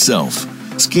 heal itself.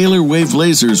 Scalar wave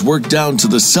lasers work down to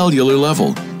the cellular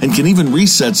level and can even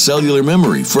reset cellular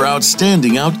memory for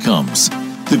outstanding outcomes.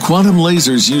 The quantum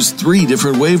lasers use 3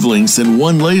 different wavelengths in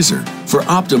one laser for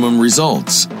optimum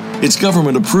results. It's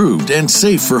government approved and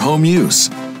safe for home use.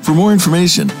 For more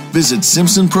information, visit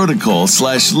Simpson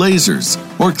Protocol/lasers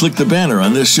or click the banner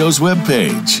on this show's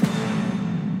webpage.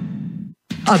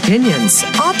 Opinions,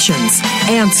 options,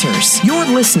 answers. You're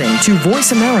listening to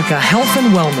Voice America Health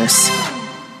and Wellness.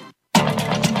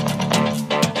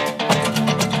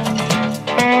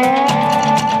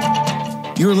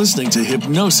 You're listening to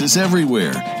Hypnosis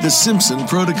Everywhere, the Simpson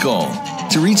Protocol.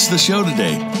 To reach the show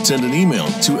today, send an email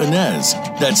to Inez,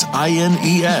 that's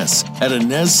INES, at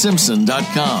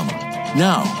InezSimpson.com.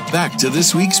 Now, back to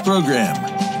this week's program.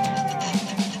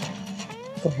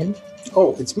 Go ahead.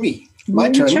 Oh, it's me. My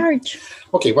You're turn. in charge.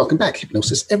 Okay, welcome back.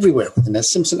 Hypnosis Everywhere with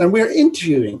Inez Simpson. And we're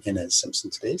interviewing Inez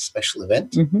Simpson today, special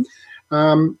event.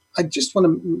 Mm-hmm. I just want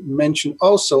to mention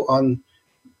also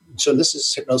so this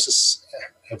is Hypnosis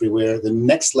Everywhere, the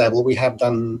next level. We have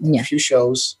done a few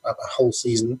shows, a whole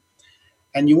season.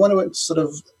 And you want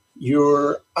to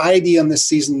your idea on this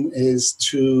season is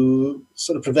to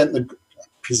sort of present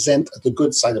the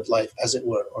good side of life, as it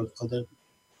were, or the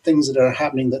things that are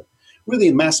happening that really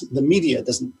the media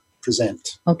doesn't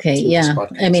present. Okay, yeah.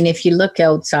 I mean, if you look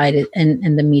outside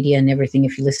and the media and everything,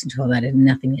 if you listen to all that,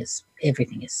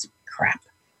 everything is crap.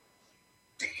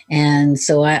 And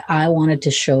so I wanted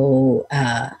to show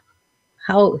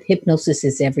how hypnosis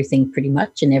is everything pretty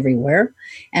much and everywhere.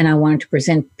 And I wanted to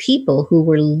present people who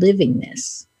were living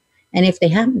this. And if they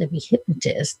happen to be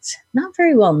hypnotists, not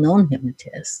very well known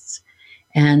hypnotists,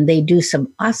 and they do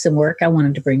some awesome work, I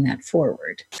wanted to bring that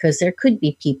forward, because there could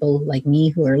be people like me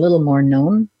who are a little more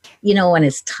known, and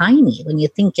it's tiny when you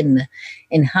think in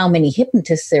how many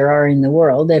hypnotists there are in the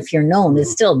world. If you're known,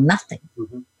 it's still nothing.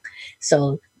 Mm-hmm.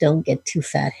 So don't get too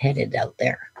fat-headed out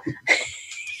there.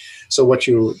 So what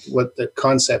the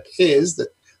concept is that,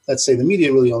 let's say the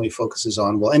media really only focuses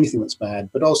on, anything that's bad,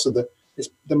 but also they're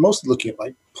mostly looking at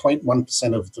like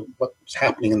 0.1% of what's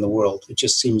happening in the world. It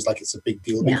just seems like it's a big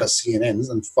deal because CNN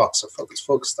and Fox are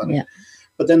focused on it.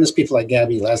 But then there's people like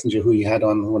Gabby Lazinger, who you had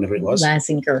on whenever it was.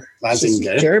 Lazinger. She's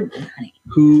German, honey.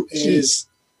 Who is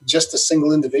just a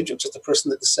single individual, just a person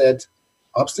that said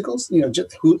obstacles,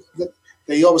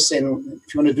 they always say, if you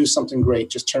want to do something great,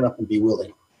 just turn up and be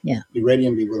willing. Yeah. Be ready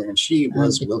and be willing. And she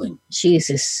was willing.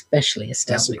 She's especially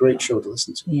astounding. That's a great show to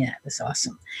listen to. Yeah, that's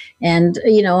awesome. And,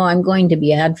 I'm going to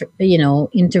be,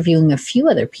 interviewing a few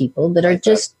other people that are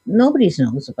just, nobody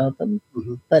knows about them.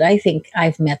 Mm-hmm. But I think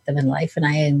I've met them in life, and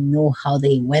I know how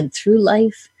they went through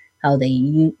life, how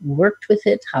they worked with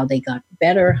it, how they got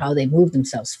better, how they moved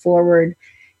themselves forward.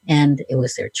 And it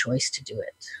was their choice to do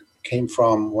it. Came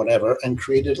from whatever and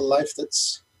created a life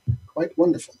that's quite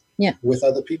wonderful. Yeah. With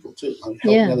other people too.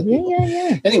 Helping other people.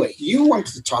 Yeah. Anyway, you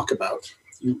wanted to talk about,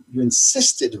 you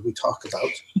insisted we talk about,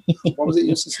 what was it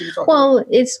you insisted we talk about? Well,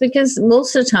 it's because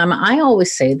most of the time I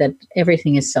always say that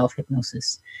everything is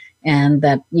self-hypnosis and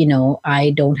that,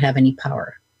 I don't have any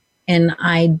power. And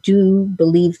I do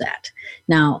believe that.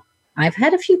 Now, I've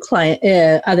had a few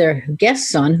other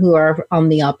guests on who are on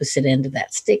the opposite end of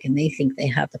that stick, and they think they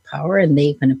have the power and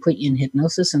they're going to put you in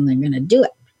hypnosis and they're going to do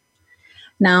it.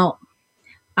 Now,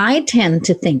 I tend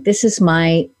to think, this is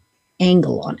my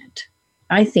angle on it,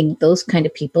 I think those kind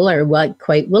of people are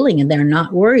quite willing, and they're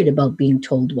not worried about being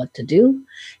told what to do.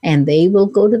 And they will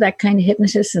go to that kind of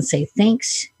hypnotist and say,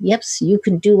 thanks, yes, you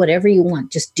can do whatever you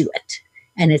want, just do it.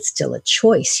 And it's still a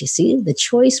choice, you see. The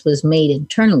choice was made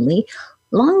internally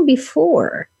long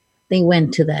before they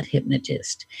went to that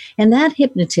hypnotist. And that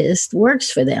hypnotist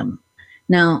works for them.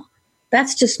 Now,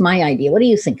 that's just my idea. What do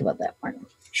you think about that, Martin?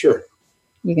 Sure.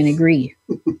 You're going to agree.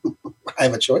 I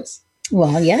have a choice.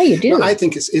 Well, yeah, you do. No, I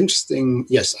think it's interesting.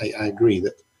 Yes, I agree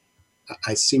that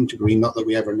I seem to agree, not that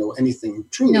we ever know anything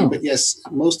truly, but yes,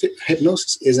 most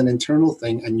hypnosis is an internal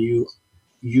thing, and you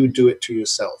do it to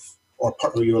yourself, or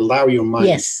you allow your mind.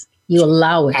 Yes, you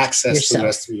allow it access yourself. to the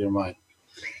rest of your mind.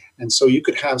 And so you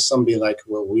could have somebody like,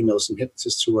 well, we know some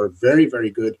hypnotists who are very, very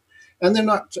good, and they're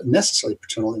not necessarily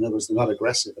paternal. In other words, they're not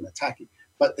aggressive and attacking,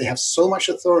 but they have so much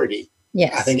authority.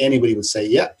 Yes. I think anybody would say,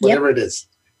 yeah, whatever it is.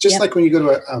 Just like when you go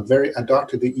to a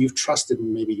doctor that you've trusted,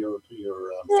 maybe your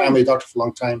family doctor for a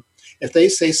long time, if they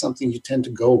say something, you tend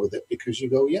to go with it because you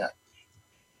go,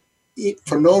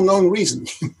 for no known reason,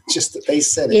 just that they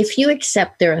said it. If you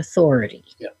accept their authority,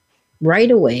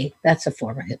 right away, that's a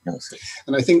form of hypnosis.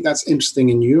 And I think that's interesting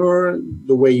in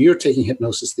the way you're taking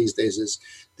hypnosis these days is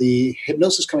the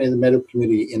hypnosis coming in the medical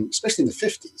community, especially in the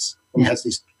 50s, when it has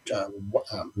these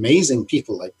amazing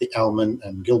people like the Ellman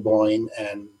and Gilboyne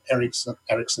and Erickson,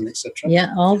 etc.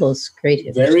 Yeah, all those great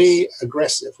hypnotists. Very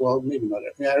aggressive. Well, maybe not.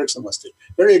 Erickson was too.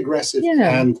 Very aggressive.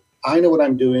 Yeah. And I know what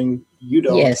I'm doing. You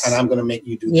don't. Yes. And I'm going to make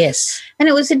you do this. Yes. And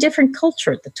it was a different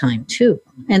culture at the time, too.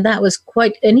 And that was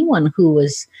anyone who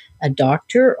was a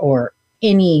doctor or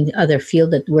any other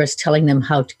field that was telling them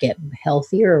how to get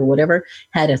healthier or whatever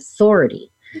had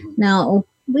authority. Mm-hmm. Now,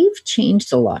 we've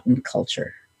changed a lot in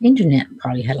culture. Internet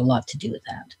probably had a lot to do with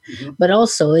that. Mm-hmm. But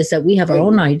also is that we have our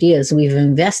own ideas. We've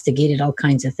investigated all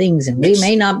kinds of things, and we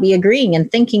may not be agreeing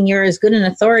and thinking you're as good an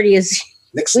authority as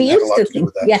Nixon we had used a lot to to do think.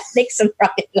 with that. Yeah, Nixon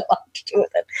probably had a lot to do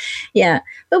with it. Yeah,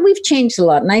 but we've changed a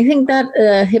lot. And I think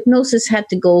that hypnosis had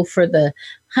to go for the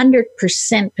 100%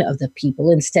 of the people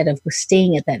instead of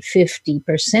staying at that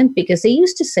 50%, because they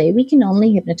used to say we can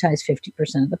only hypnotize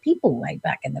 50% of the people way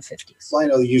back in the 50s. Well, I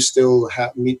know you still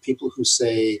meet people who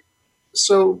say,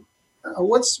 so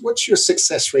what's your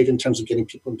success rate in terms of getting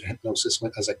people into hypnosis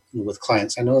with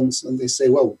clients? I know, and they say,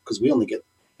 well, because we only get,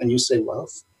 and you say, well,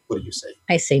 what do you say?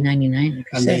 I say 99%.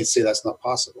 And they say that's not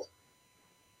possible.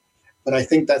 But I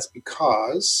think that's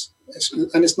because,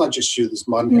 and it's not just you, this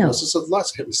modern hypnosis, of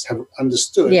lots of hypnotists have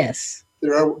understood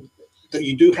that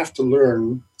you do have to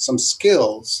learn some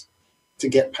skills to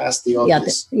get past the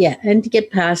obvious. Yeah, and to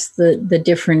get past the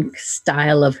different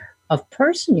style of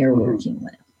person you're working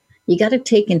with. You got to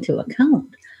take into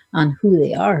account on who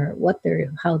they are,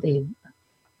 how they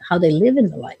live in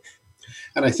the life.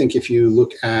 And I think if you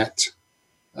look at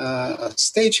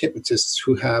stage hypnotists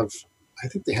who I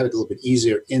think they have it a little bit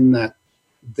easier in that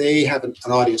they have an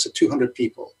audience of 200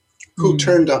 people who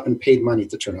turned up and paid money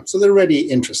to turn up. So they're already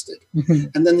interested. Mm-hmm.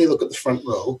 And then they look at the front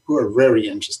row who are very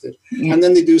interested. Yeah. And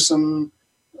then they do some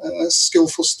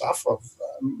skillful stuff of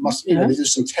they do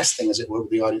some testing, as it were,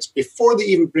 with the audience before they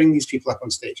even bring these people up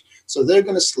on stage. So they're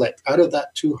going to select out of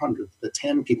that 200, the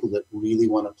 10 people that really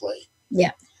want to play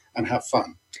and have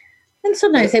fun. And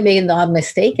sometimes they make an odd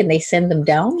mistake and they send them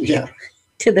down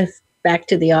back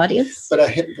to the audience. But a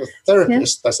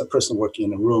hypnotherapist, that's a person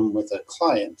working in a room with a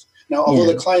client. Now,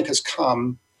 although the client has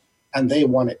come and they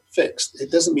want it fixed,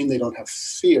 it doesn't mean they don't have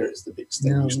fear is the biggest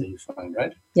thing usually you find,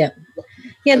 right? Yeah.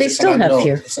 Yeah, they still have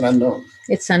fear. It's an unknown.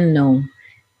 It's unknown.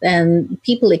 And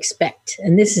people expect,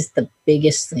 and this is the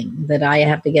biggest thing that I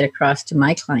have to get across to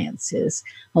my clients is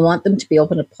I want them to be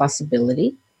open to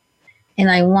possibility And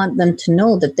I want them to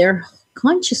know that their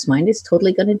conscious mind is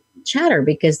totally going to chatter,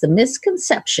 because the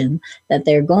misconception that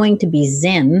they're going to be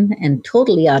zen and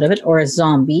totally out of it, or a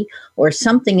zombie or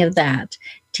something of that,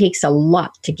 takes a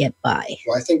lot to get by.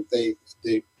 Well, I think they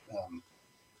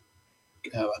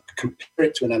compare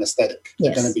it to an anesthetic.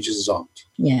 They're going to be just zonked.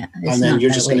 Yeah. And then you're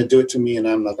just going to do it to me, and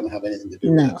I'm not going to have anything to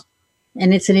do with it.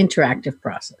 And it's an interactive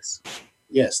process.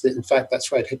 Yes. In fact,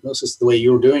 that's right. Hypnosis, the way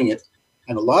you're doing it,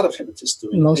 and a lot of hypnotists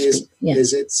doing it,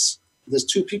 is there's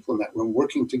two people in that room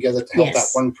working together to help that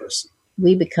one person.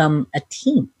 We become a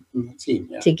team,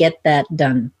 yeah, to get that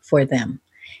done for them.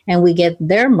 And we get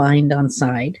their mind on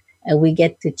side, and we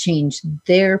get to change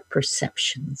their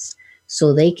perceptions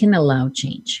so they can allow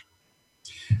change.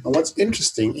 And what's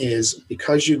interesting is,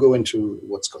 because you go into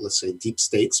what's called, let's say, deep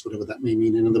states, whatever that may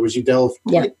mean. In other words, you delve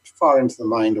quite far into the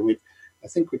mind. And I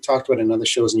think we talked about it in other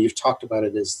shows, and you've talked about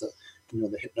it as the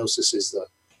hypnosis is the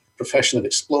profession of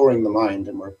exploring the mind,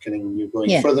 and we're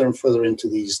going further and further into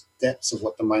these depths of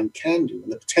what the mind can do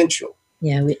and the potential.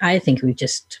 Yeah, I think we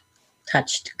just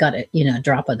got it, a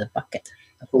drop of the bucket.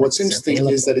 But what's interesting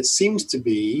is that it seems to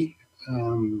be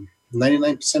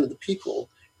 99% of the people,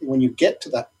 when you get to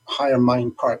that higher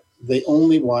mind part, they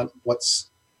only want what's,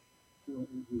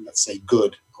 let's say,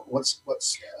 good. What's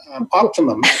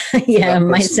optimum. Yeah,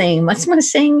 what's my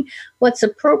saying? What's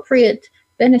appropriate,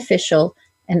 beneficial,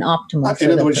 and optimal.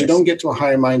 In other words, you don't get to a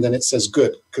higher mind and it says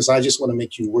good, because I just want to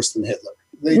make you worse than Hitler.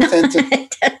 They tend to.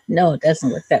 No, it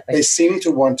doesn't work that way. They seem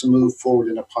to want to move forward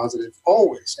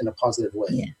always in a positive way.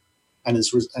 Yeah.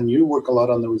 And you work a lot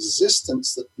on the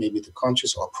resistance that maybe the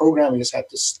conscious or programming has had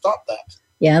to stop that.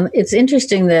 Yeah, it's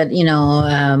interesting that,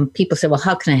 people say, well,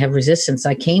 how can I have resistance?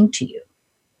 I came to you.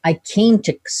 I came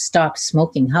to stop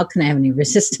smoking. How can I have any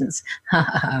resistance?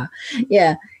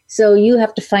 Yeah. So you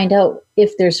have to find out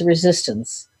if there's a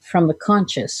resistance from the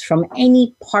conscious, from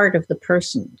any part of the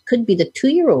person. Could be the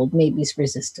 2-year-old maybe's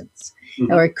resistance.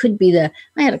 Mm-hmm. Or it could be I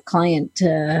had a client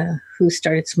who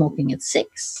started smoking at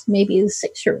 6. Maybe the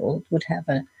 6-year-old would have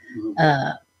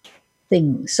a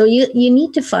thing. So you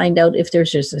need to find out if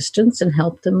there's resistance and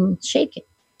help them shake it.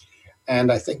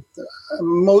 And I think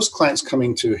most clients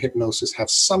coming to hypnosis have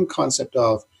some concept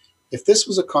of, if this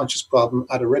was a conscious problem,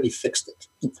 I'd already fixed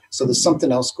it. So there's something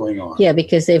else going on. Yeah,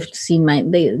 because they've seen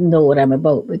they know what I'm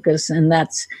about. And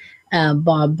that's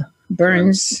Bob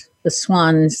Burns, the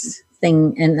Swans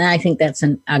thing. And I think that's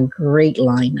a great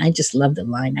line. I just love the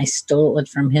line. I stole it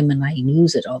from him and I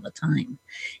use it all the time.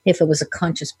 If it was a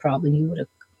conscious problem, you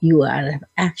would have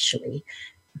actually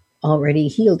already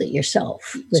healed it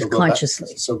yourself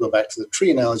consciously. So go back to the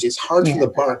tree analogy. It's hard for the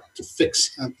bark to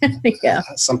fix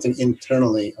something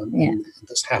internally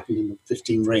that's happened in the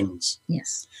 15 rings.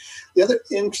 Yes. The other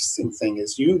interesting thing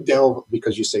is you delve,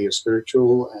 because you say you're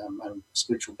spiritual and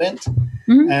spiritual bent,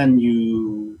 and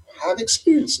you have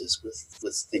experiences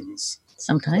with things.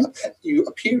 Sometimes. You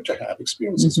appear to have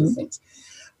experiences with things.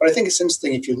 But I think it's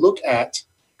interesting if you look at,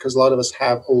 because a lot of us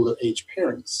have older age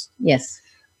parents. Yes.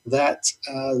 That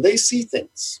they see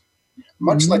things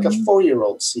much like a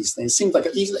 4-year-old sees things. It seems like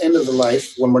at the end of the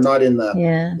life, when we're not in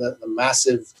the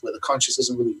massive, where the conscious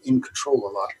isn't really in control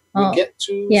a lot, we get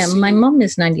to see. My mom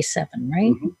is 97,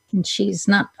 right? Mm-hmm. And she's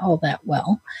not all that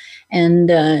well. And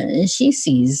she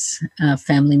sees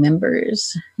family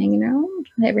members hanging around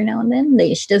every now and then.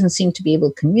 She doesn't seem to be able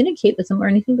to communicate with them or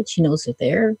anything, but she knows they're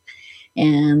there.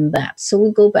 And that. So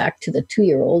we go back to the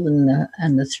 2-year-old and the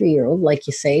 3-year-old, like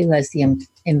you say, who has the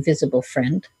invisible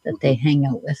friend that they hang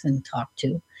out with and talk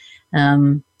to.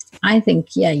 I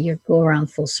think, you go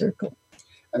around full circle.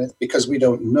 And it's because we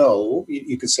don't know,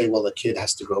 you could say, well, the kid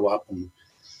has to grow up.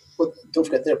 Well, don't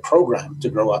forget, they're programmed to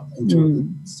grow up and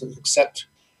to accept.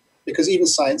 Because even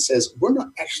science says we're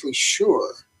not actually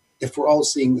sure if we're all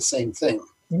seeing the same thing.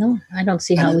 No, I don't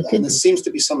see how we could. And there seems to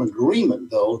be some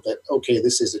agreement, though, that, okay,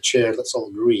 this is a chair. Let's all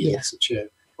agree it's a chair.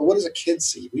 But what does a kid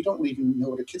see? We don't even know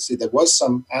what a kid sees. There was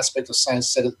some aspect of science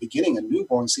said at the beginning, a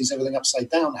newborn sees everything upside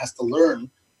down, has to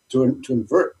learn to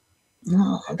invert.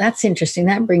 Oh, that's interesting.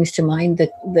 That brings to mind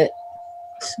that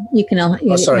you can now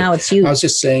it's you. I was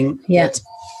just saying that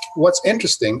what's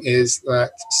interesting is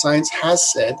that science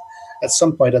has said at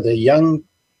some point that a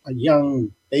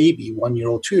young baby,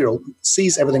 1-year-old, 2-year-old,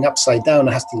 sees everything upside down and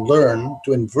has to learn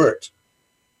to invert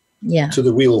to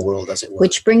the real world, as it were.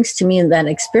 Which brings to me that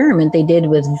experiment they did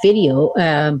with video,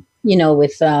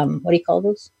 with, what do you call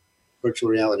those? Virtual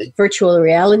reality. Virtual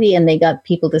reality, and they got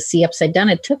people to see upside down.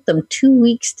 It took them 2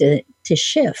 weeks to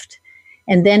shift.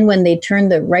 And then when they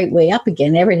turned the right way up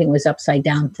again, everything was upside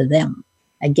down to them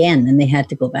again, and they had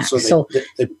to go back. So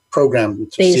they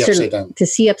programmed to see upside down. To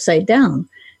see upside down.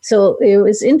 So it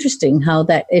was interesting how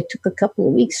that it took a couple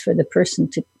of weeks for the person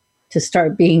to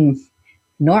start being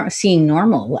seeing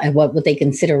normal at what they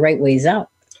consider right ways out.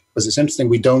 Because it's interesting,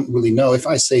 we don't really know. If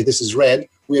I say this is red,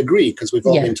 we agree because we've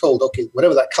all been told, okay,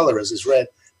 whatever that color is red.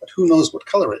 But who knows what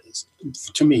color it is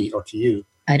to me or to you?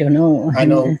 I don't know. I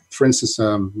know, for instance,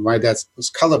 my dad was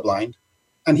colorblind,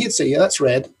 and he'd say, yeah, that's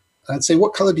red. And I'd say,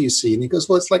 what color do you see? And he goes,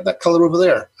 well, it's like that color over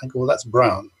there. I go, well, that's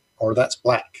brown or that's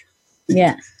black.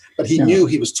 Yeah. But he knew,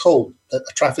 he was told that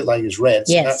a traffic light is red,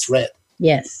 so that's red.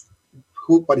 Yes.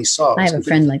 What he saw. I have a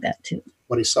friend like that too.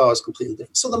 What he saw is completely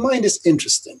different. So the mind is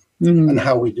interesting and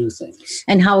how we do things.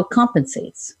 And how it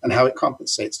compensates.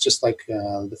 Just like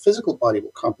the physical body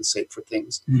will compensate for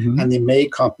things. And they may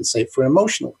compensate for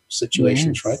emotional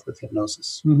situations, right, with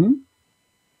hypnosis.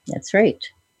 That's right.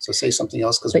 So say something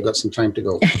else because we've got some time to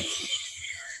go.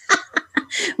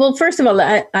 Well, first of all,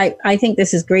 I think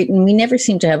this is great. And we never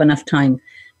seem to have enough time.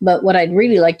 But what I'd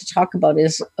really like to talk about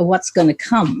is what's going to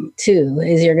come, too,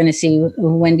 is you're going to see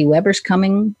Wendy Weber's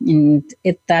coming. And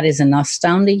that is an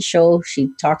astounding show. She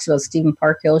talks about Stephen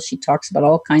Parkhill. She talks about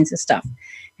all kinds of stuff.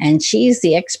 And she's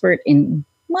the expert, in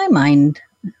my mind,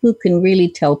 who can really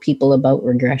tell people about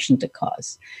regression to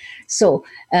cause. So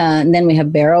and then we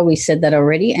have Beryl. We said that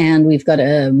already. And we've got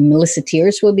Melissa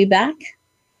Tiers will be back.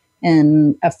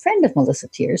 And a friend of Melissa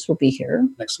Tiers will be here.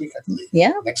 Next week, I believe.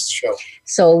 Yeah. Next show.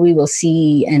 So we will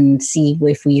see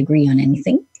if we agree on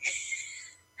anything.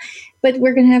 But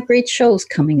we're going to have great shows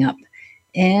coming up.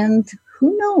 And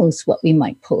who knows what we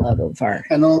might pull out of our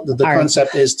And the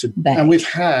concept is to, bag. And we've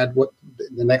had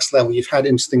the next level, you've had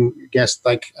interesting guests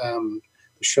like the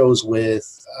shows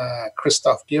with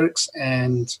Christoph Dierks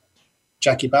and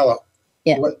Jackie Ballo.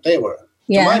 Yeah. What they were.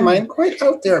 To my mind, quite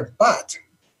out there, but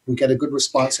we get a good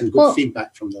response and good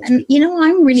feedback from those and people.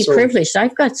 I'm really privileged.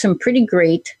 I've got some pretty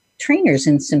great trainers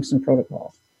in Simpson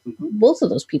Protocol. Both of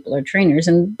those people are trainers,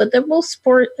 but they're both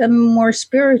more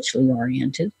spiritually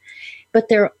oriented. But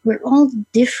we're all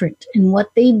different, and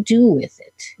what they do with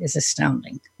it is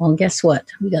astounding. Well, guess what?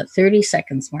 We got 30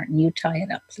 seconds, Martin. You tie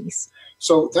it up, please.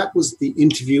 So that was the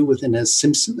interview with Inez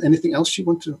Simpson. Anything else you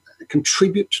want to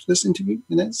contribute to this interview,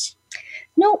 Inez?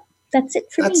 No, that's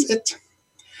it for me. That's it.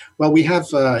 Well, we have,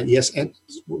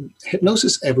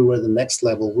 Hypnosis Everywhere, the next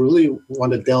level. We really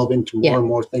want to delve into more and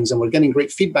more things, and we're getting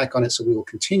great feedback on it, so we will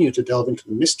continue to delve into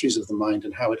the mysteries of the mind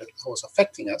and how it's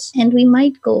affecting us. And we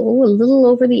might go a little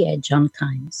over the edge on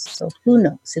times, so who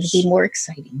knows? It'll be more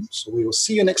exciting. So we will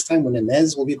see you next time when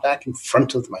Inez will be back in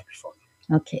front of the microphone.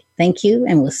 Okay, thank you,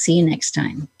 and we'll see you next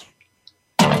time.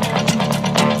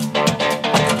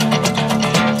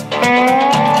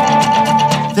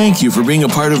 Thank you for being a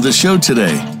part of the show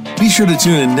today. Be sure to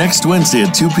tune in next Wednesday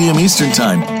at 2 p.m. Eastern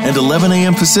Time and 11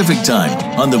 a.m. Pacific Time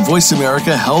on the Voice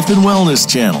America Health and Wellness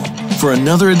channel for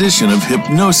another edition of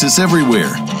Hypnosis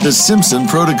Everywhere, the Simpson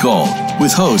Protocol,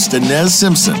 with host Inez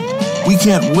Simpson. We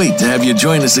can't wait to have you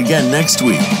join us again next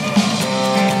week.